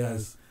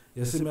lawyers.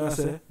 You see me I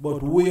say?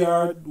 But we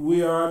are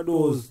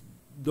those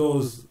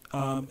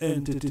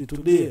entities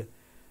today.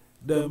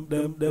 Them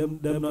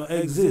not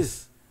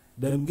exist.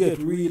 Them get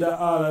rid of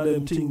all of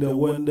them things that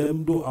when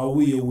them do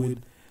away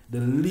with the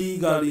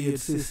legal aid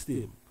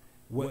system,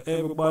 where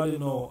everybody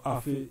know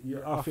you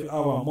have to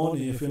have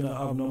money. If you don't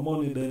have no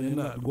money, then you're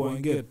not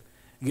going to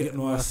get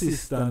no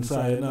assistance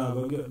or you're not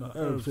going to get no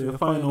help. So you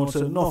find out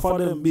that enough of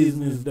them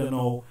business then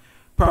now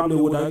probably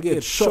would have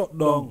get shut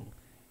down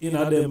in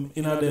a them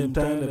time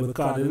there,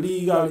 because the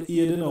legal aid,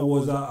 you know,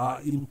 was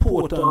an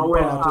important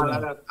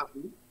part of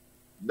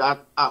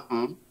that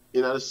happened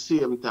in the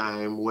same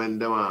time when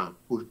they were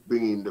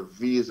bringing the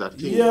visa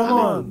thing, yeah,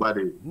 and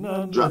everybody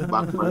drop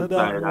back one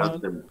side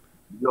and them.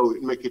 No,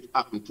 it make it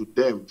happen to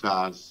them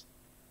because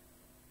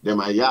them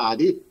are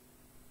yardy.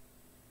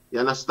 You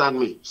understand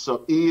me?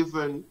 So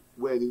even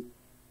when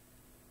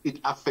it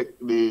affect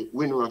the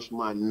Windrush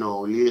man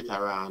now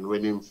later on,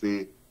 when him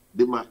feel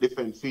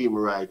defend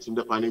female rights him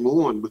on him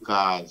own,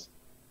 because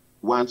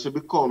once you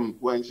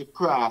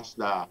cross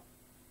the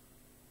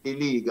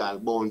illegal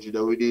boundary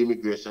with the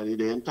immigration, you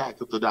ain't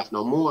entitled to that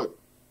no more.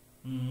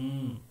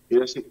 Mm-hmm.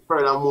 You see,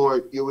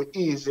 furthermore, you will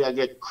easier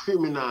get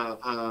criminal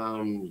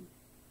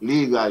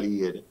legal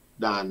aid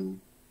than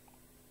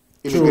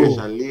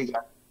immigration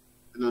legal.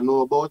 You don't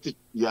know about it,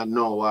 you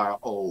know or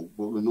how,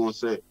 but we know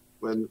say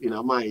when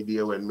in my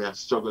day when me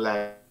struggle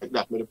like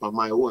that, me on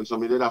my own, so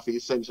me did have to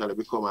essentially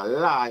become a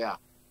liar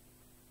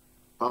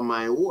for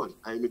my own,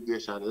 an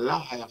immigration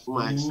liar for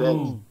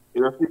myself.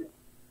 You know.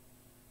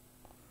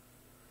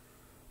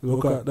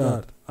 Look at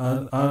that.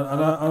 And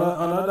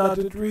that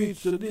it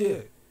reached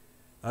today.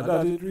 And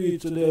that it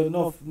reached today.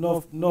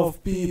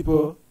 Enough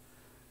people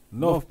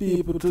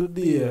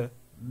today,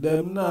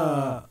 them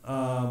now,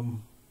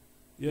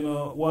 you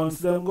know, once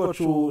them go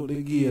through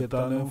the gate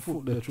and them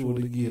foot they through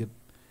the gate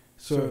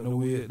certain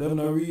way, them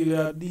not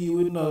really deal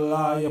with no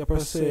liar per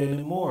se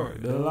anymore.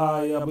 The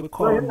liar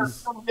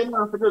becomes... No, you don't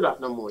have to do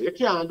that no more. You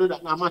can't do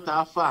that no matter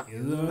of fact.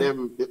 They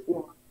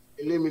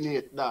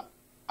eliminate that.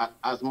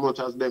 As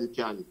much as them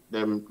can,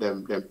 them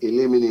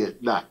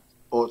eliminate that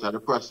out of the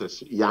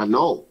process. You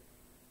know.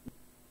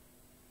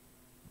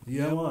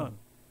 Yeah, man.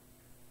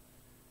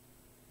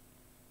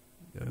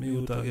 You're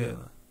mute again.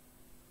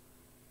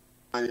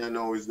 And you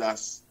know is that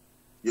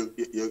you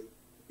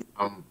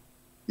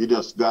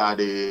just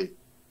gotta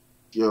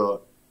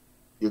you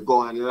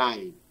go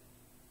online.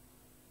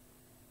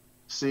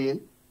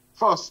 See,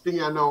 first thing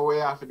you know we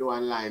have to do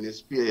online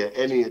is pay your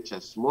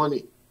NHS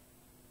money.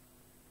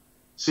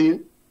 See?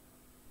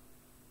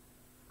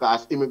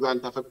 Because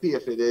immigrants have to pay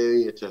for the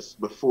NHS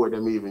before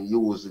them even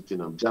use it, you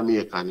know,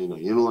 Jamaican,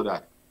 you know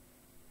that.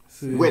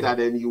 See. Whether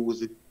they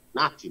use it or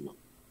not,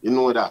 you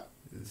know that.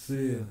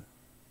 See.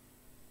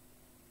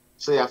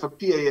 So you have to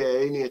pay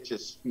your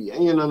NHS fee,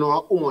 and you don't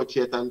know how much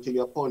yet until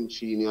you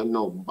punch in your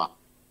number.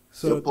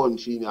 you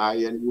punch in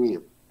your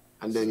name,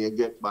 and then you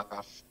get back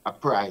a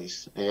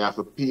price, and you have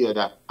to pay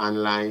that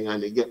online,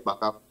 and you get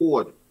back a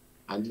code.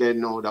 And then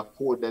now the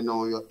code, then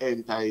now you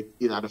enter it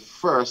in the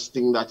first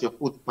thing that you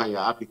put on your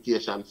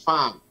application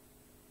form.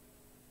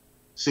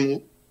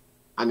 See?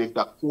 And if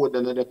the code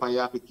then on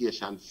your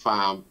application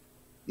form,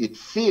 it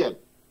failed.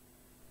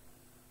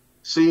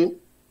 See?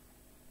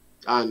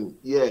 And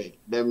yeah,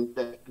 them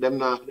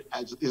not,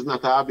 it's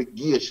not an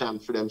obligation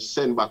for them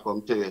send back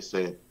and tell you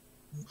say,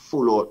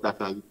 full out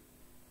that and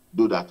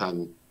do that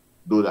and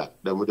do that.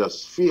 They will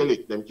just feel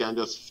it. Them can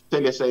just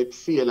tell you say it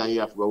fail and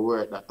you have to go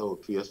work that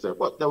out for yourself.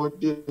 But they will,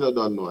 you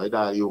don't know, it's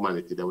all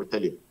humanity, they will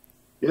tell you.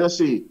 You know,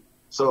 see,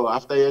 so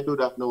after you do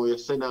that now, you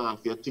send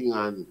off your thing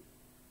and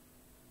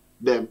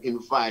them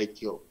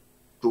invite you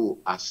to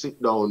a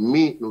sit down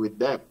meeting with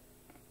them.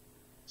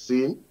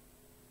 See?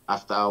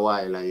 After a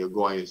while and you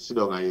go and you sit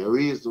down and you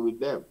reason with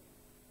them.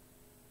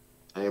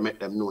 And you make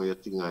them know your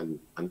thing and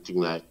things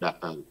like that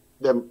and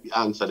them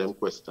answer them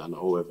question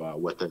however,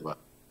 whatever.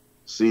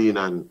 Seeing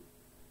and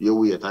you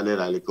wait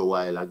another little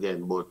while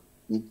again, but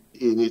in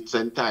its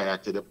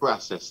entirety, the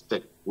process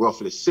takes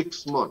roughly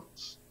 6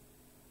 months.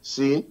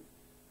 See?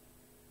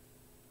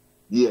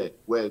 Yeah,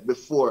 well,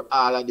 before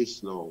all of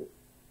this now,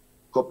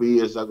 a couple of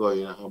years ago,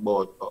 you know,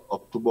 about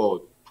up to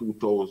about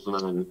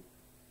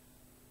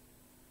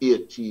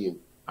 2018,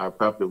 or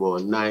probably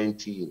about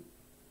 19,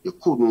 you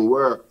couldn't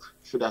work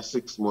for that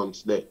 6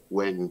 months there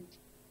when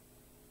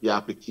your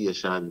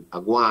application are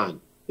gone.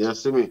 You know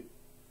see me?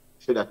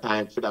 For that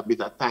time, for that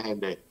bit of time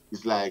there,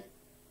 it's like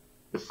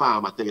the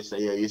farmer tell you say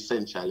you're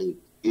essentially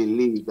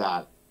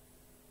illegal.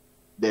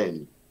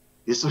 Then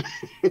it's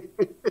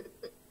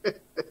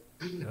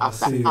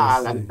after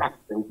all and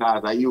taxing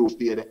because you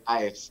pay the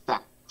highest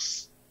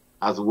tax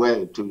as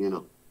well to, you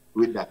know,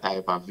 with that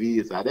type of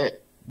visa there.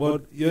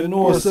 But you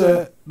know,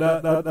 sir,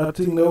 that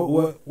thing that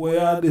what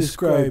you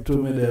described to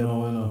me then, you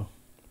know,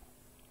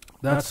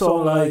 that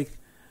sound like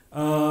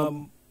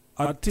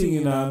a thing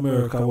in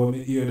America when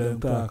we hear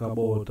them talk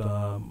about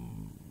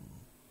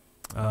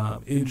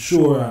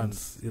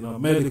insurance, you know,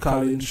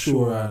 medical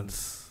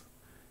insurance.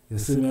 You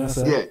see me, I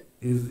say? Yeah.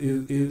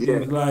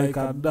 It's like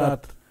at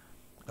that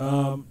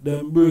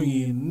them bring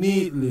in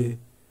neatly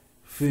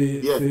for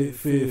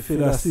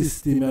the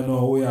system, you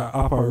know, where you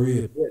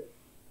operate. Yeah.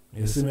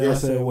 You see me, I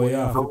say, well, you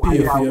have to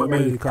pay for your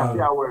medical.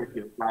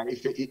 Like,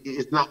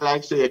 it's not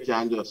like say you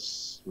can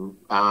just when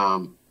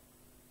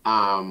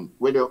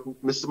you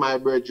Mr. My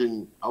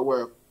Virgin, I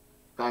work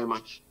kind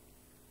much.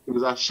 He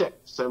was a chef,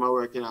 so I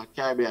work in a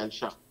Caribbean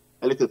shop,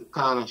 a little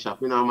corner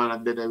shop. You know, man, I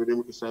did everything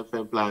with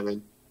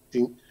self-employment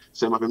thing.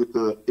 So I make what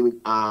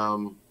you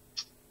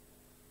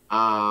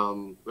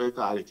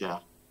call it, yeah.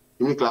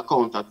 He make an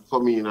accountant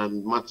come in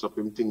and match up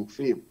him thing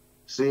for him.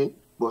 See?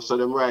 But so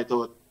them write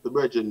out the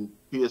Virgin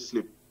pay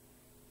slip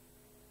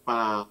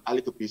on a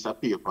little piece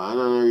of paper. I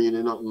don't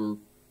really nothing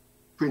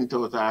print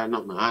out or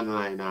nothing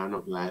online or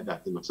nothing like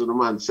that. You know. So the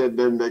man said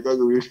them they go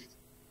give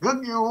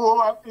you home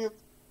office.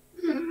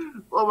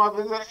 Home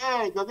office say,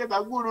 hey, go get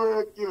a good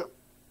work here.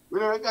 We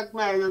don't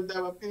recognize them to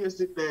have a pay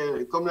slip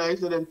there. Come now, you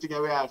see them things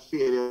where I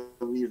fail your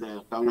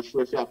visa. I'm not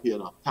sure if you pay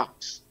enough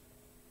tax.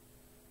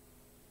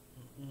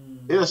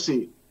 You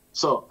see?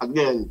 So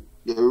again,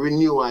 your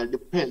renewal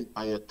depends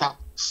on your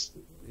tax.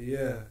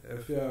 Yeah,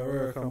 if you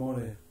work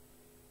money.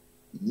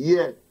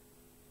 Yeah.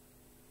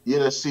 You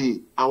know,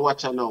 see, and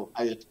watch out now,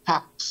 your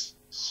tax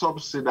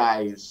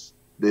subsidize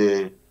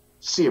the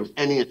same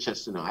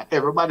NHS, you know.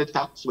 Everybody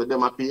tax with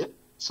them pay,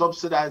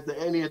 subsidize the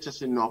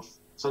NHS enough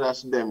so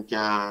that them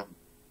can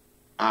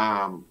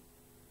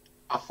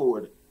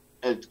afford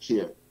health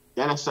care.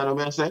 You understand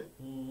what I'm saying?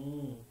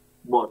 Mm-hmm.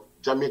 But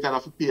Jamaican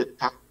have to pay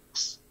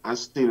tax and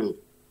still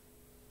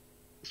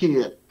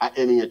pay at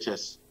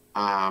NHS.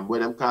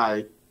 What them call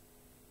it?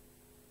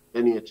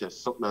 NHS,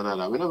 something like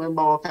that. We don't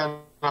remember what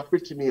kind of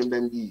pretty name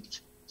them eat.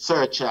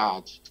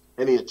 Surcharge.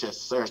 NHS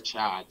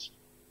surcharge.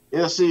 You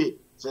know, see,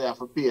 so you have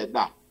to pay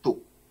that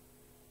too.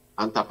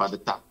 On top of the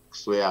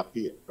tax where you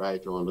pay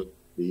right on the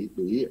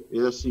year.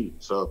 You know, see,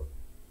 so.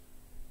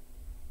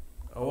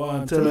 I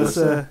want to tell us,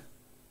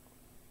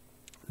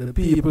 the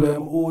people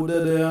them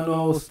older there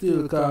now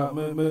still can't,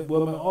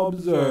 when I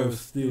observe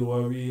still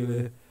what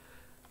really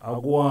I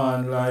go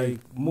on like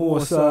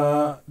most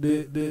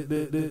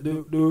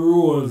the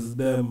roles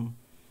them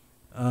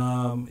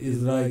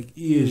is like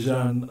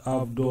Asian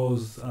have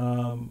those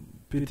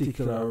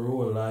particular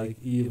role, like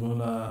even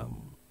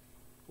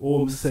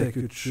Home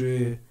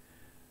Secretary,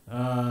 they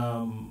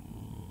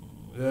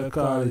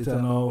call it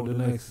now the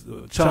next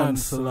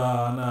Chancellor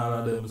and all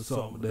of them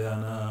something there,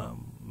 and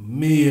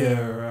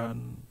Mayor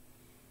and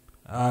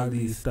all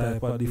these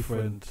type of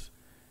different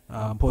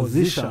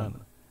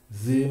position.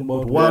 See,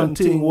 but one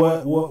thing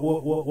what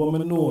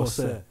I know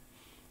say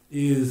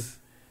is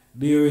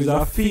there is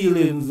a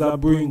feelings that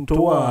bring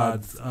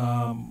towards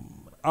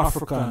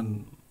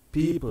African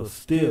people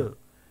still.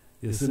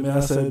 You see me, I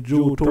said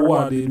due to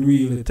what it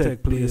really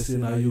take place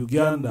in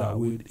Uganda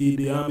with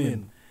Idi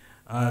Amin.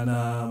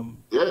 And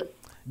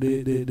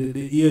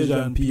the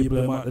Asian people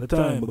them at the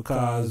time,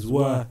 because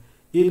what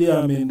Idi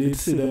Amin did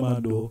see them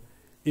and do,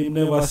 he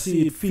never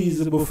see it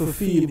feasible for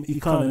film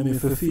economy,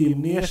 for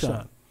film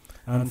nation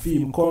and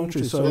film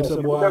country. So it's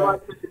a boy.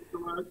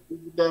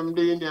 Them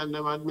the Indian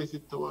them admit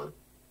it to us.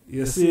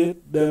 You see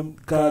it, them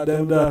cause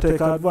them that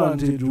take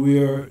advantage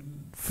where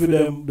for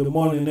them the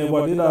money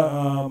never did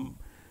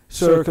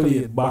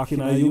circulate back in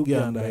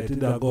Uganda, it did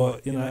go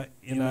in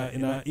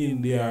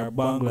India or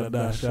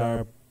Bangladesh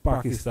or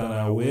Pakistan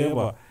or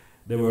wherever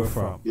they were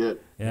from. Yeah.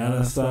 You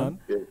understand?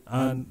 Yeah.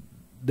 And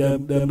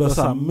them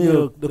just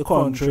milk the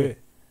country,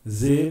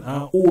 Zane,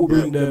 and who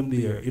bring them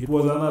there? It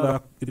was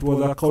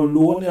a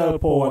colonial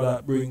power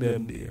that bring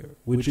them there,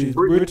 which is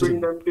Britain.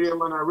 Bring them there,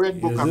 man. A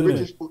red book, a Isn't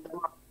British it? book.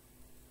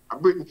 A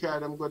Britain carry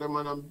them, go them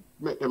and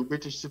make them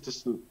British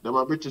citizens. Them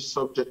a British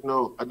subject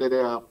now. And they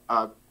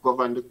are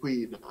govern the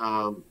Queen,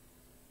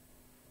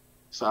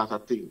 sort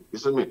of thing. You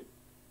see me?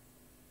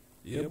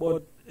 Yeah,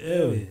 but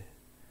anyway,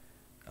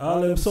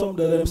 all them thing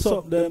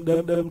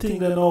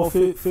they know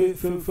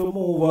for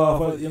move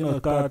off, you know,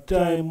 cause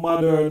time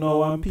modern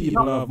now and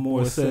people have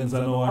more sense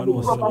and now I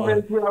know so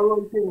government will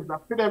run things. I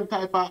feel them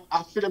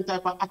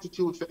type of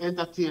attitude for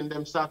entertain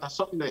them sort of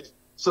something else.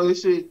 So you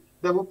see,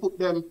 they will put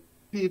them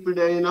people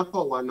there in a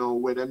power now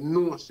where they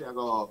know they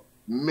go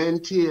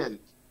maintain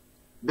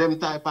them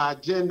type of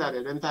agenda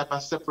there, them type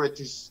of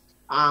separatist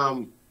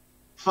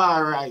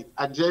far right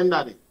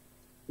agenda there.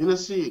 You know,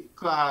 see,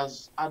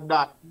 because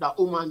that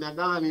woman they're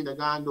going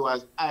to do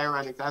as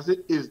ironic as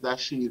it is that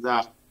she's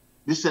a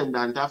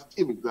descendant of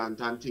immigrant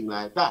and thing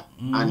like that.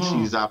 And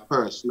she's a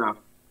person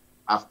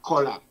of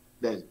color,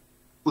 then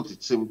put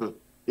it simple.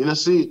 You know,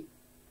 see,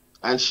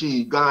 and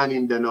she gone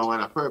in there now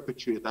and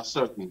perpetrate a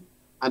certain,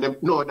 and them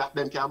know that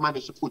them can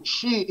manage to put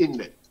she in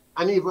there.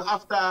 And even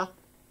after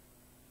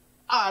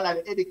all of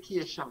the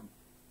education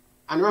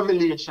and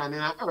revelation in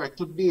her earth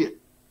today,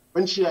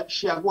 when she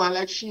go on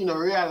like she no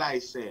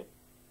realize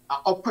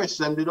oppress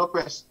them did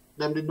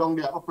down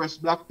there oppress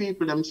black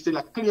people, them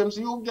still claims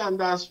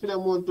Ugandans for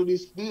them on to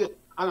this day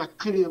and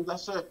claims a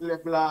certain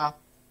level of,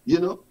 you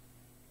know.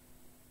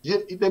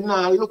 Them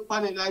now look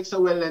upon it like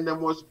so well and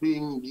them was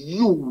being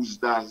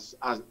used as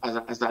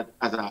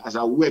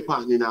a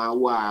weapon in a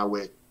war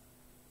where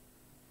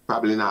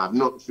probably not have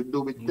nothing to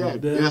do with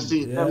them. You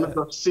see, them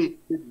not see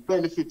the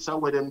benefits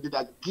of what them did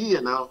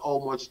again and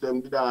how much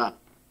them did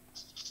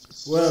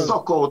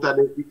suck out of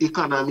the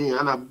economy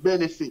and a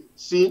benefit.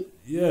 See?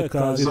 Yeah,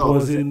 because it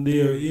was in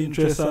their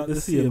interest at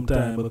the same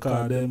time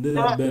because them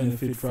didn't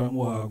benefit from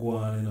what go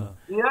on, you know.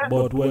 Yeah.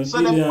 But when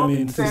Idi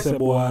Amin say,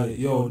 boy,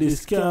 yo,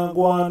 this can't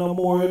go on no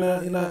more in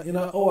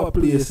our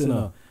place, you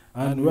know.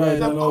 And right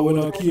now we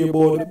don't care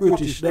about the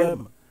British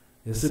them.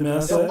 You see me I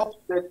say?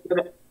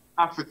 The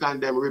African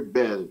them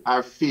rebel.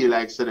 I feel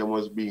like so them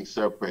was being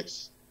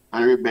suppressed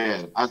and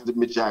rebel as the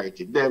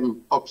majority.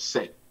 Them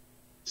upset.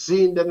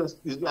 Seeing them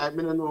is like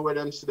me don't know where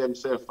them see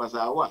themselves as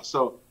I was.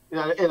 So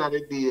at the end of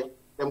the day,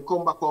 them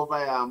come back over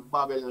here and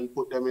Babylon and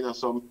put them in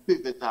some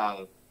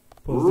pivotal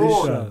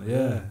position, role.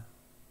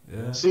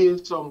 Yeah.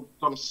 Seeing some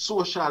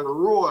social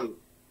role,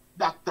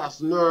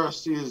 doctors,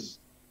 nurses,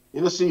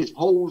 you know, see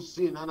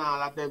housing and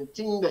all of them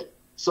things there.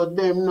 So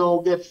them now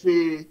get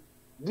to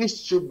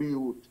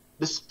distribute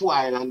the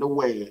spoil and the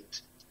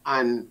wealth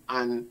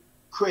and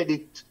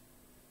credit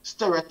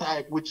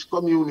stereotype which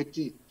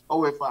community,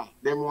 however,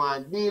 them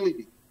want to deal with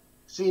it.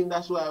 Seeing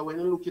that's why when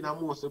you're looking at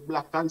most of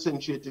black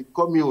concentrated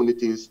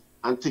communities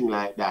and things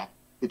like that,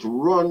 it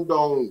run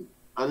down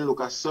and look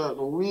a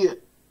certain way.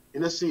 You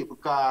know, see,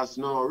 because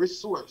no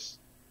resource,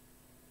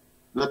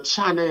 no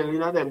channel in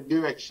them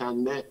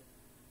direction there.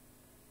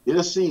 You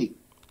know, see.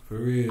 For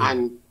real.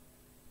 And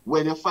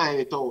when you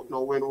find it out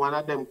now, when one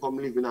of them come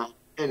living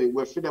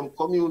anywhere for them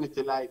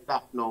community like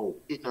that now,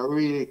 it not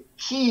really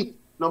keep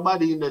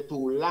nobody in there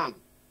too long.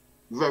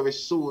 Very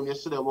soon you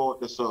see them out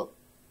there so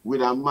with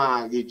a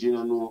mortgage, you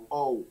know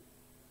how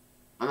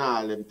and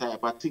all them type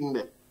of thing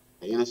there.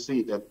 You know,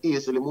 see them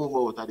easily move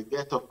out of the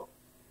ghetto.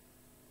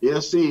 You know,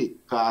 see,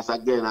 because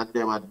again at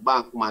them at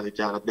bank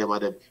manager and at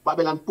them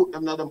Babylon put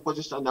them in them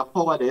position of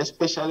power there,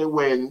 especially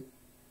when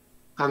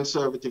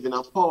conservative in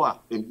a power.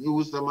 They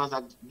use them as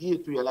a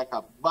gateway, like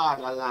a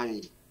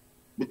borderline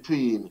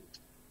between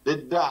the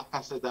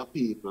darker set of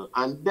people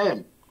and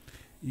them.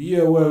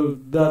 Yeah,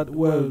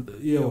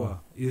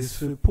 is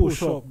to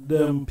push up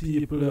them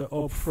people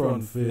up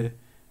front for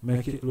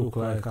make it look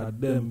like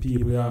them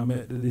people that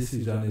make the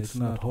decision, it's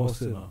not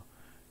us, you know.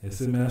 You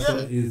see me I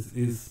say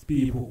is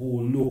people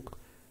who look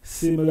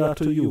similar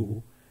to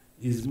you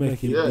is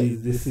making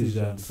these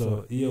decisions.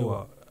 So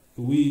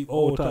we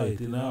outright,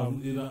 you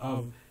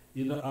know,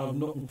 have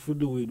nothing to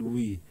do with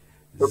we.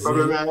 The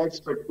problem I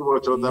expect too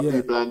much of the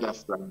people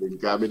understanding,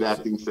 because I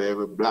think say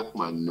every black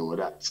man know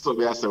that. So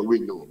they say we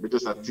know.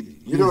 Because I think,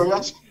 you know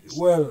that?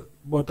 Well,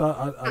 but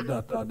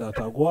that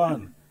I go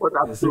on. But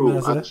that's true,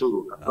 that's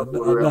true.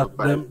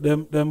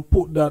 Them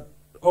put that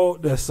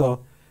out there,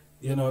 so,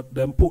 you know,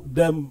 them put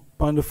them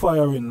on the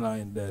firing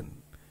line then.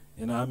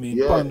 You know what I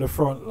mean? On the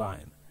front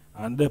line.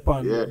 And them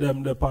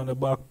on the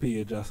back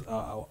page as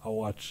I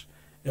watch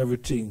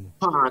everything,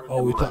 Part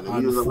how it man,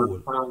 them use them unfold.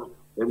 as part.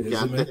 Them You see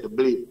can't me? take the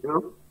blame, you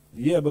know?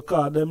 Yeah,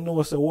 because them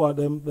know say what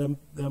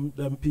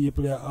them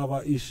people here have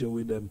an issue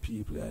with them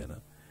people here, you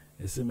know.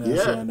 You see me? I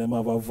Yeah. say, and them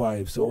have a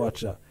vibe, so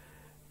watch out.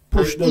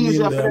 Push And them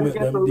easier in for there, them make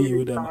get them to deal read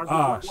with them because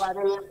harsh. why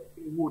they let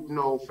would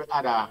know for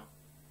other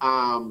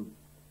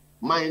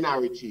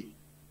minority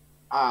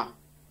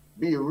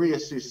be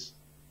racist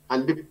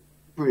and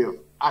deprave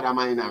other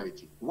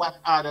minority. What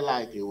are the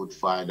likelihood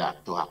for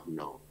that to happen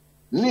now?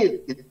 Nil.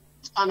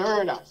 It's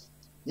unheard of.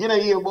 You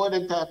don't hear about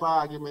them type of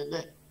argument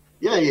there.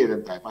 You don't hear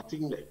them type of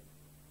thing there.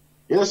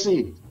 You don't see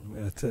it.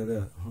 I tell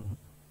you.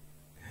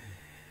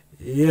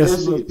 You Yes, don't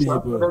see my it. So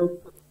people. them-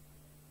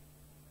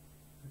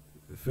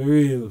 For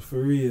real,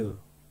 for real.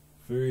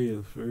 For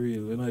real, for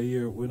real. We not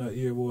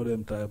hear about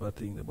them type of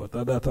thing, but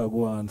that a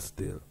go on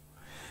still.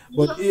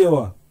 But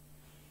Ewa,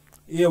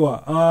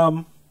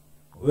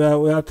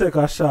 we'll take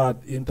a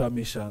short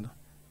intermission,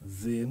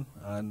 Zane,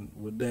 and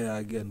we're there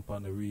again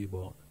on the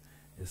rebound.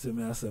 You see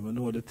me, I say, I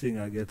know the thing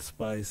I get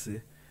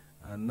spicy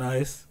and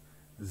nice,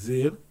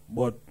 Zane,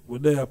 but we're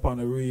there upon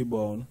the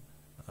rebound.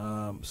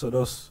 So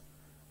just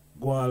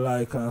go and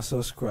like and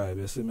subscribe.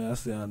 You see me, I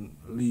say, and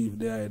leave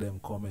the item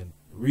comment.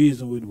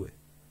 Reason with way.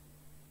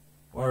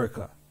 Warwick.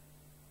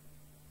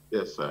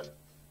 Yes, sir.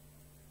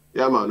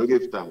 Yeah, man, we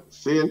give thanks.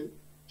 See,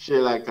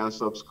 share, like, and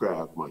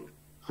subscribe, man.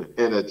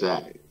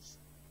 Energize.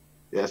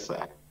 Yes,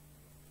 sir.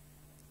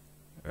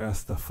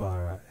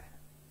 Rastafari.